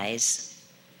and lies.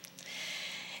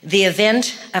 The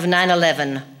event of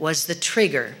 9/11 was the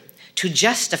trigger to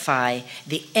justify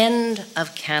the end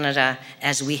of Canada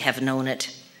as we have known it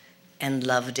and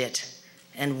loved it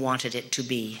and wanted it to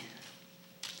be.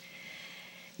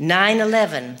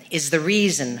 9/11 is the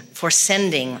reason for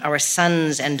sending our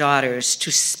sons and daughters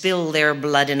to spill their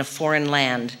blood in a foreign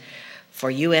land for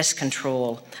U.S.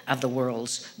 control of the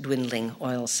world's dwindling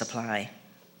oil supply.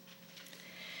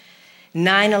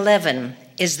 9/11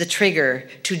 is the trigger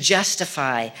to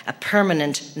justify a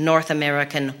permanent North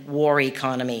American war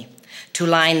economy to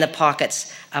line the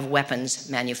pockets of weapons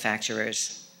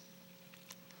manufacturers.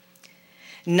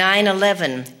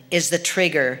 9/11 is the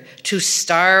trigger to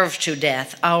starve to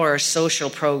death our social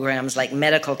programs like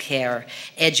medical care,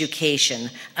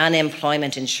 education,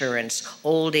 unemployment insurance,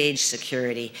 old age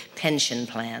security, pension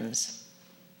plans.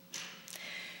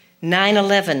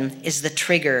 9/11 is the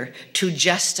trigger to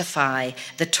justify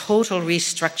the total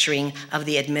restructuring of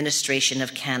the administration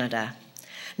of Canada,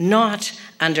 not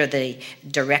under the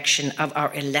direction of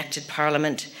our elected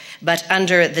parliament, but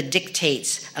under the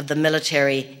dictates of the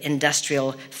military,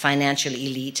 industrial, financial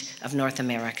elite of North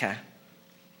America.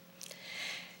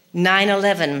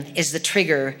 9/11 is the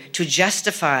trigger to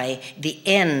justify the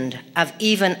end of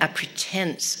even a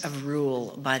pretense of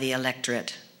rule by the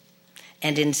electorate,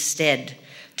 and instead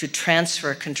to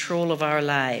transfer control of our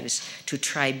lives to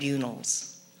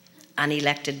tribunals,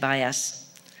 unelected by us,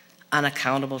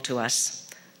 unaccountable to us,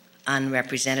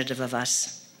 unrepresentative of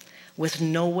us, with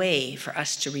no way for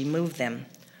us to remove them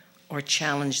or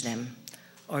challenge them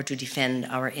or to defend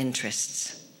our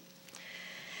interests.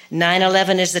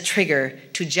 9/11 is the trigger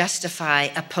to justify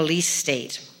a police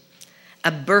state,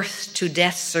 a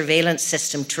birth-to-death surveillance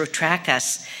system to track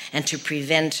us and to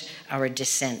prevent our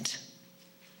dissent.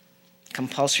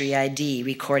 Compulsory ID,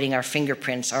 recording our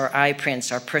fingerprints, our eye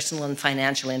prints, our personal and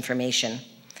financial information,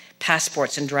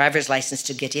 passports and driver's license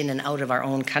to get in and out of our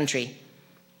own country,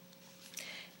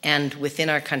 and within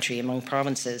our country, among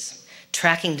provinces,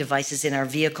 tracking devices in our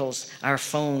vehicles, our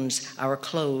phones, our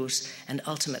clothes, and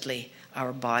ultimately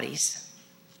our bodies.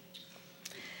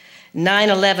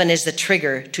 9/11 is the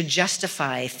trigger to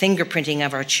justify fingerprinting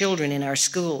of our children in our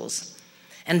schools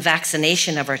and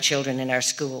vaccination of our children in our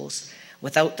schools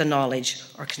without the knowledge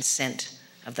or consent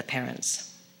of the parents.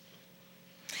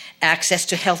 Access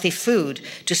to healthy food,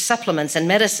 to supplements and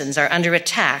medicines are under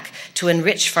attack to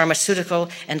enrich pharmaceutical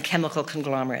and chemical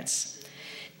conglomerates,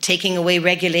 taking away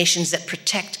regulations that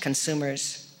protect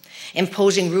consumers,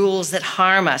 imposing rules that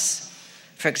harm us,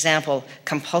 for example,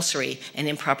 compulsory and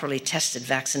improperly tested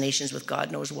vaccinations with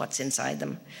God knows what's inside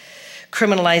them,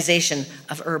 criminalization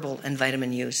of herbal and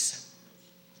vitamin use.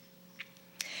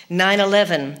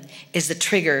 9/11 is the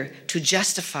trigger to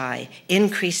justify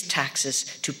increased taxes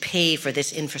to pay for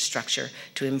this infrastructure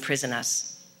to imprison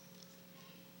us.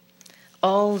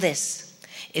 All this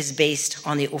is based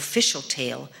on the official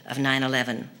tale of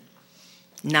 9/11,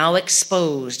 now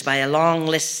exposed by a long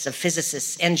list of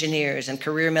physicists, engineers, and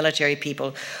career military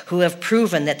people who have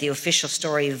proven that the official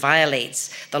story violates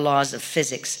the laws of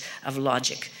physics, of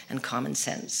logic, and common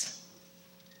sense.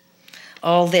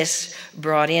 All this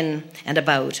brought in and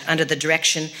about under the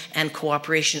direction and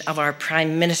cooperation of our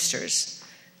prime ministers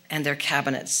and their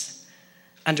cabinets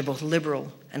under both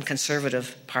Liberal and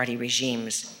Conservative party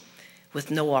regimes, with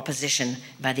no opposition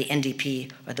by the NDP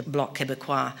or the Bloc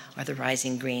Québécois or the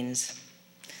Rising Greens.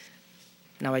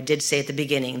 Now, I did say at the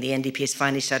beginning, the NDP has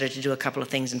finally started to do a couple of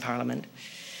things in Parliament.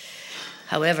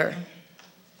 However,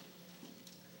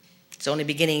 it's only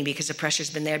beginning because the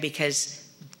pressure's been there, because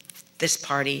this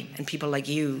party and people like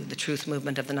you, the truth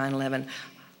movement of the 9/11,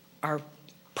 are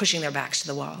pushing their backs to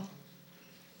the wall.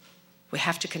 We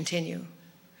have to continue.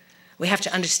 We have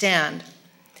to understand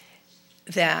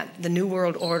that the New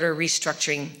World Order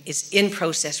restructuring is in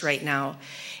process right now,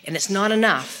 and it's not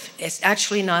enough. It's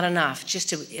actually not enough just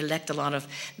to elect a lot of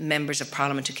members of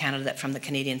Parliament to Canada from the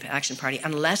Canadian Action Party,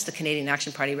 unless the Canadian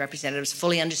Action Party representatives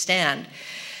fully understand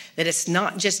that it's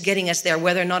not just getting us there,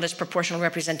 whether or not it's proportional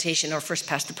representation or first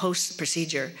past the post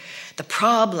procedure. The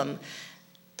problem,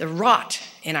 the rot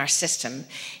in our system,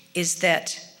 is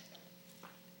that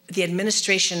the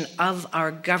administration of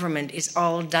our government is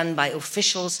all done by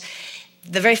officials.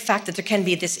 The very fact that there can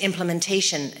be this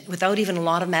implementation without even a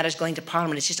lot of matters going to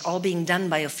Parliament, it's just all being done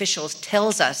by officials,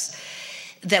 tells us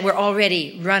that we're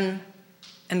already run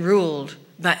and ruled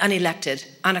by unelected,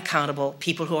 unaccountable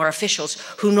people who are officials,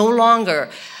 who no longer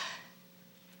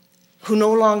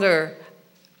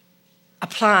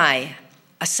apply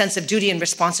a sense of duty and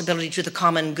responsibility to the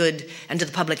common good and to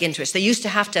the public interest. They used to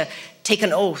have to take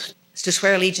an oath to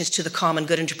swear allegiance to the common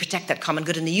good and to protect that common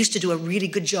good, and they used to do a really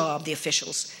good job, the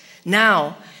officials.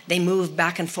 Now they move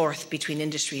back and forth between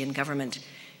industry and government,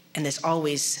 and there's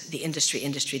always the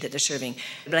industry that they're serving.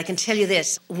 But I can tell you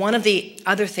this, one of the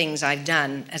other things I've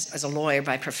done as a lawyer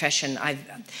by profession,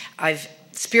 I've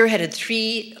spearheaded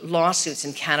 3 lawsuits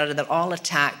in Canada that all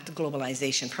attacked the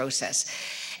globalization process.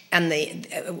 And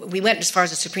we went as far as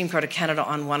the Supreme Court of Canada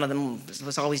on one of them. It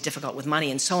was always difficult with money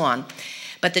and so on.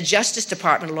 But the Justice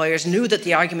Department lawyers knew that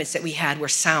the arguments that we had were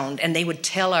sound, and they would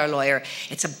tell our lawyer,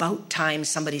 it's about time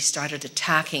somebody started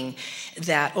attacking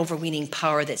that overweening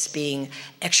power that's being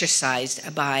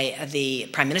exercised by the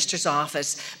Prime Minister's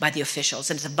office, by the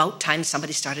officials. And it's about time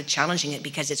somebody started challenging it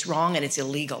because it's wrong and it's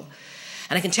illegal.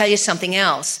 And I can tell you something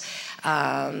else.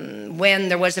 When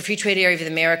there was the Free Trade Area of the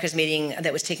Americas meeting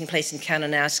that was taking place in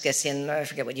Kananaskis in, I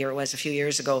forget what year it was, a few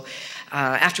years ago,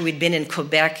 after we'd been in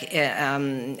Quebec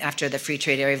after the Free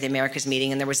Trade Area of the Americas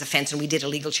meeting, and there was a fence, and we did a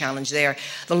legal challenge there,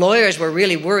 the lawyers were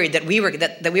really worried that we were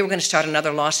going to start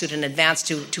another lawsuit in advance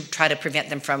to try to prevent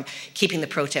them from keeping the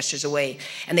protesters away.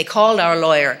 And they called our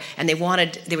lawyer, and they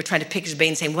were trying to pick his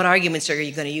brain, saying, what arguments are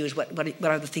you going to use? What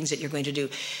are the things that you're going to do?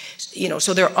 You know,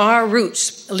 so there are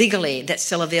routes legally that's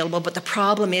still available, but the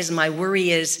problem is, my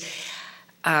worry is,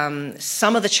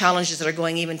 some of the challenges that are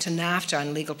going even to NAFTA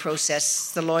on legal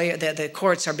process, the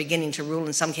courts are beginning to rule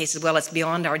in some cases, well, it's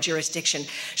beyond our jurisdiction.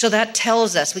 So that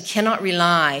tells us we cannot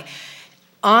rely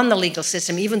on the legal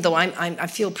system, even though I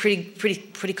feel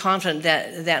pretty confident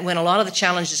that when a lot of the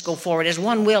challenges go forward, as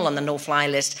one will on the no-fly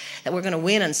list, that we're going to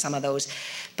win on some of those.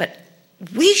 But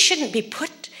we shouldn't be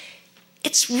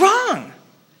it's wrong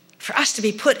for us to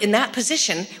be put in that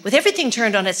position with everything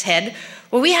turned on its head,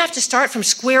 where we have to start from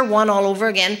square one all over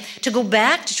again to go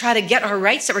back to try to get our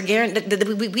rights that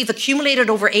we've accumulated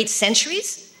over 8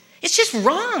 centuries. It's just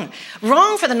wrong.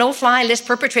 Wrong for the no-fly list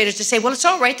perpetrators to say, well, it's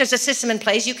all right, there's a system in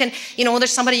place. You can,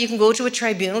 there's somebody you can go to a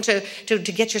tribunal to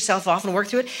get yourself off and work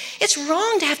through it. It's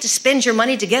wrong to have to spend your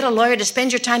money to get a lawyer, to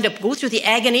spend your time to go through the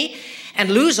agony and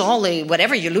lose all the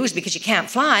whatever you lose because you can't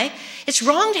fly. It's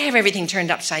wrong to have everything turned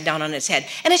upside down on its head.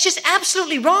 And it's just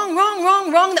absolutely wrong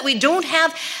that we don't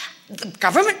have the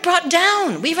government brought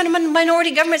down. We have a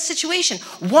minority government situation.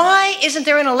 Why isn't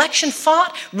there an election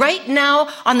fought right now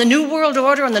on the New World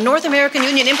Order, on the North American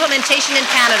Union implementation in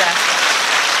Canada?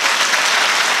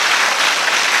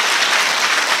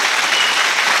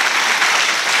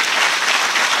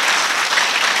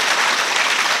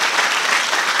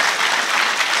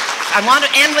 I want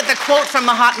to end with a quote from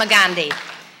Mahatma Gandhi.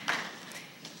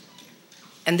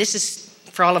 And this is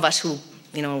for all of us who,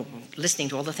 listening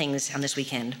to all the things on this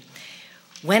weekend.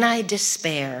 When I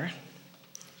despair,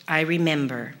 I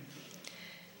remember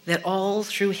that all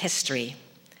through history,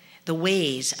 the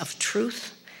ways of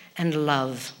truth and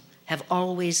love have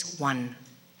always won.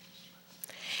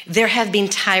 There have been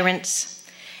tyrants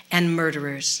and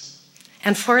murderers,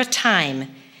 and for a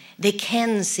time, they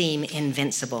can seem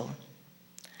invincible.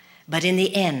 But in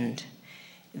the end,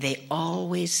 they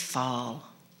always fall.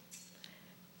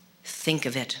 Think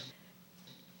of it.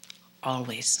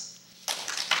 Always.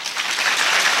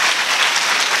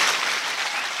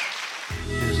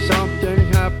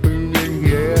 Something happening,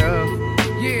 yeah.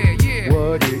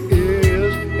 What it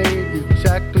is ain't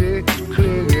exactly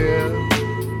clear.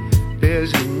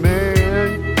 There's a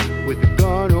man with a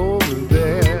gun over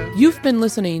there. You've been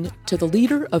listening to the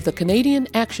leader of the Canadian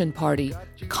Action Party,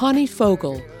 Connie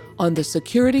Fogel, on the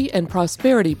Security and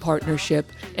Prosperity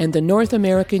Partnership and the North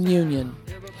American Union.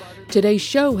 Today's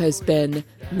show has been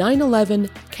 9/11,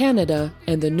 Canada,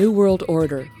 and the New World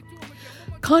Order.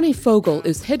 Connie Fogel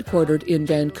is headquartered in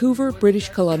Vancouver, British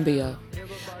Columbia.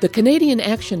 The Canadian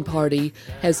Action Party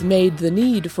has made the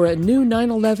need for a new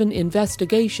 9/11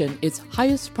 investigation its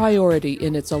highest priority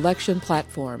in its election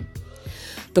platform.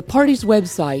 The party's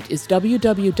website is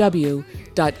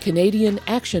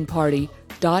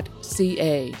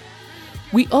www.canadianactionparty.ca.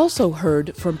 We also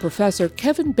heard from Professor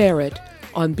Kevin Barrett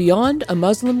on Beyond a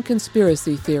Muslim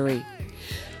Conspiracy Theory.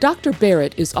 Dr.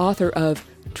 Barrett is author of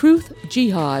Truth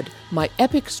Jihad, My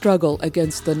Epic Struggle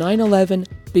Against the 9/11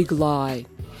 Big Lie.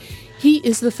 He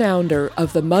is the founder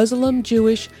of the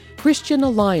Muslim-Jewish Christian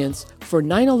Alliance for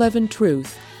 9/11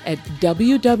 Truth at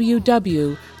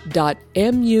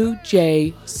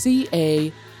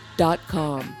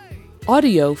www.mujca.com.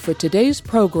 Audio for today's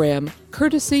program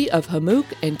courtesy of Hamook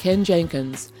and Ken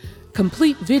Jenkins.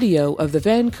 Complete video of the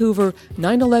Vancouver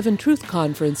 9/11 Truth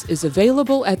Conference is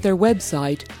available at their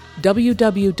website,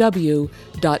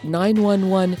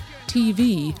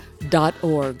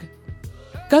 www.911tv.org.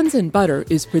 Guns and Butter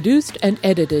is produced and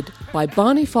edited by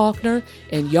Bonnie Faulkner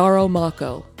and Yarrow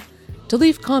Mako. To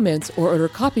leave comments or order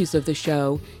copies of the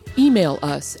show, email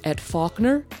us at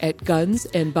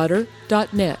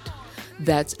faulkner@gunsandbutter.net.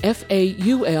 That's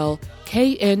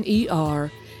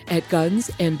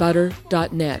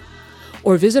FAULKNER@gunsandbutter.net.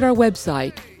 Or visit our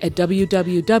website at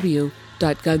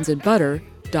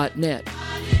www.gunsandbutter.net.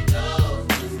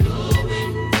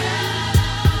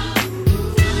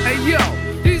 Hey yo,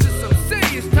 these are some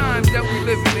serious times that we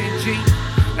living in, G.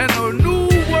 And a new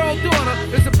world order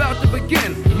is about to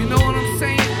begin. You know what I'm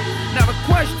saying? Now the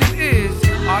question is,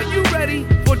 are you ready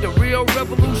for the real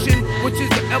revolution, which is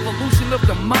the evolution of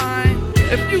the mind?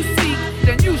 If you seek,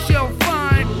 then you shall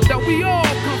find that we all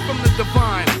come from the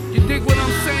divine. You dig what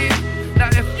I'm saying? Now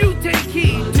if you take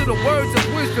heed to the words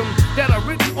of wisdom that are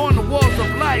written on the walls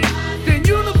of life, then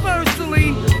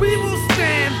universally we will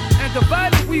stand, and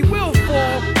divided we will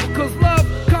fall, because love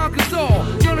conquers all.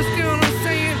 You understand what I'm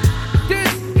saying? This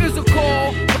is a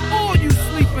call for all you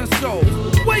sleeping souls.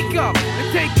 Wake up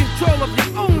and take control of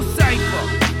your own cipher,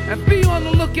 and be on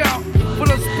the lookout for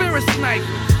the spirit snipers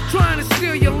trying to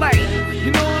steal your light.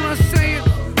 You know what I'm saying?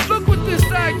 Look within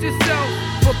inside yourself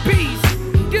for peace.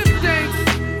 Give thanks,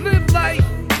 live life,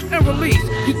 and release.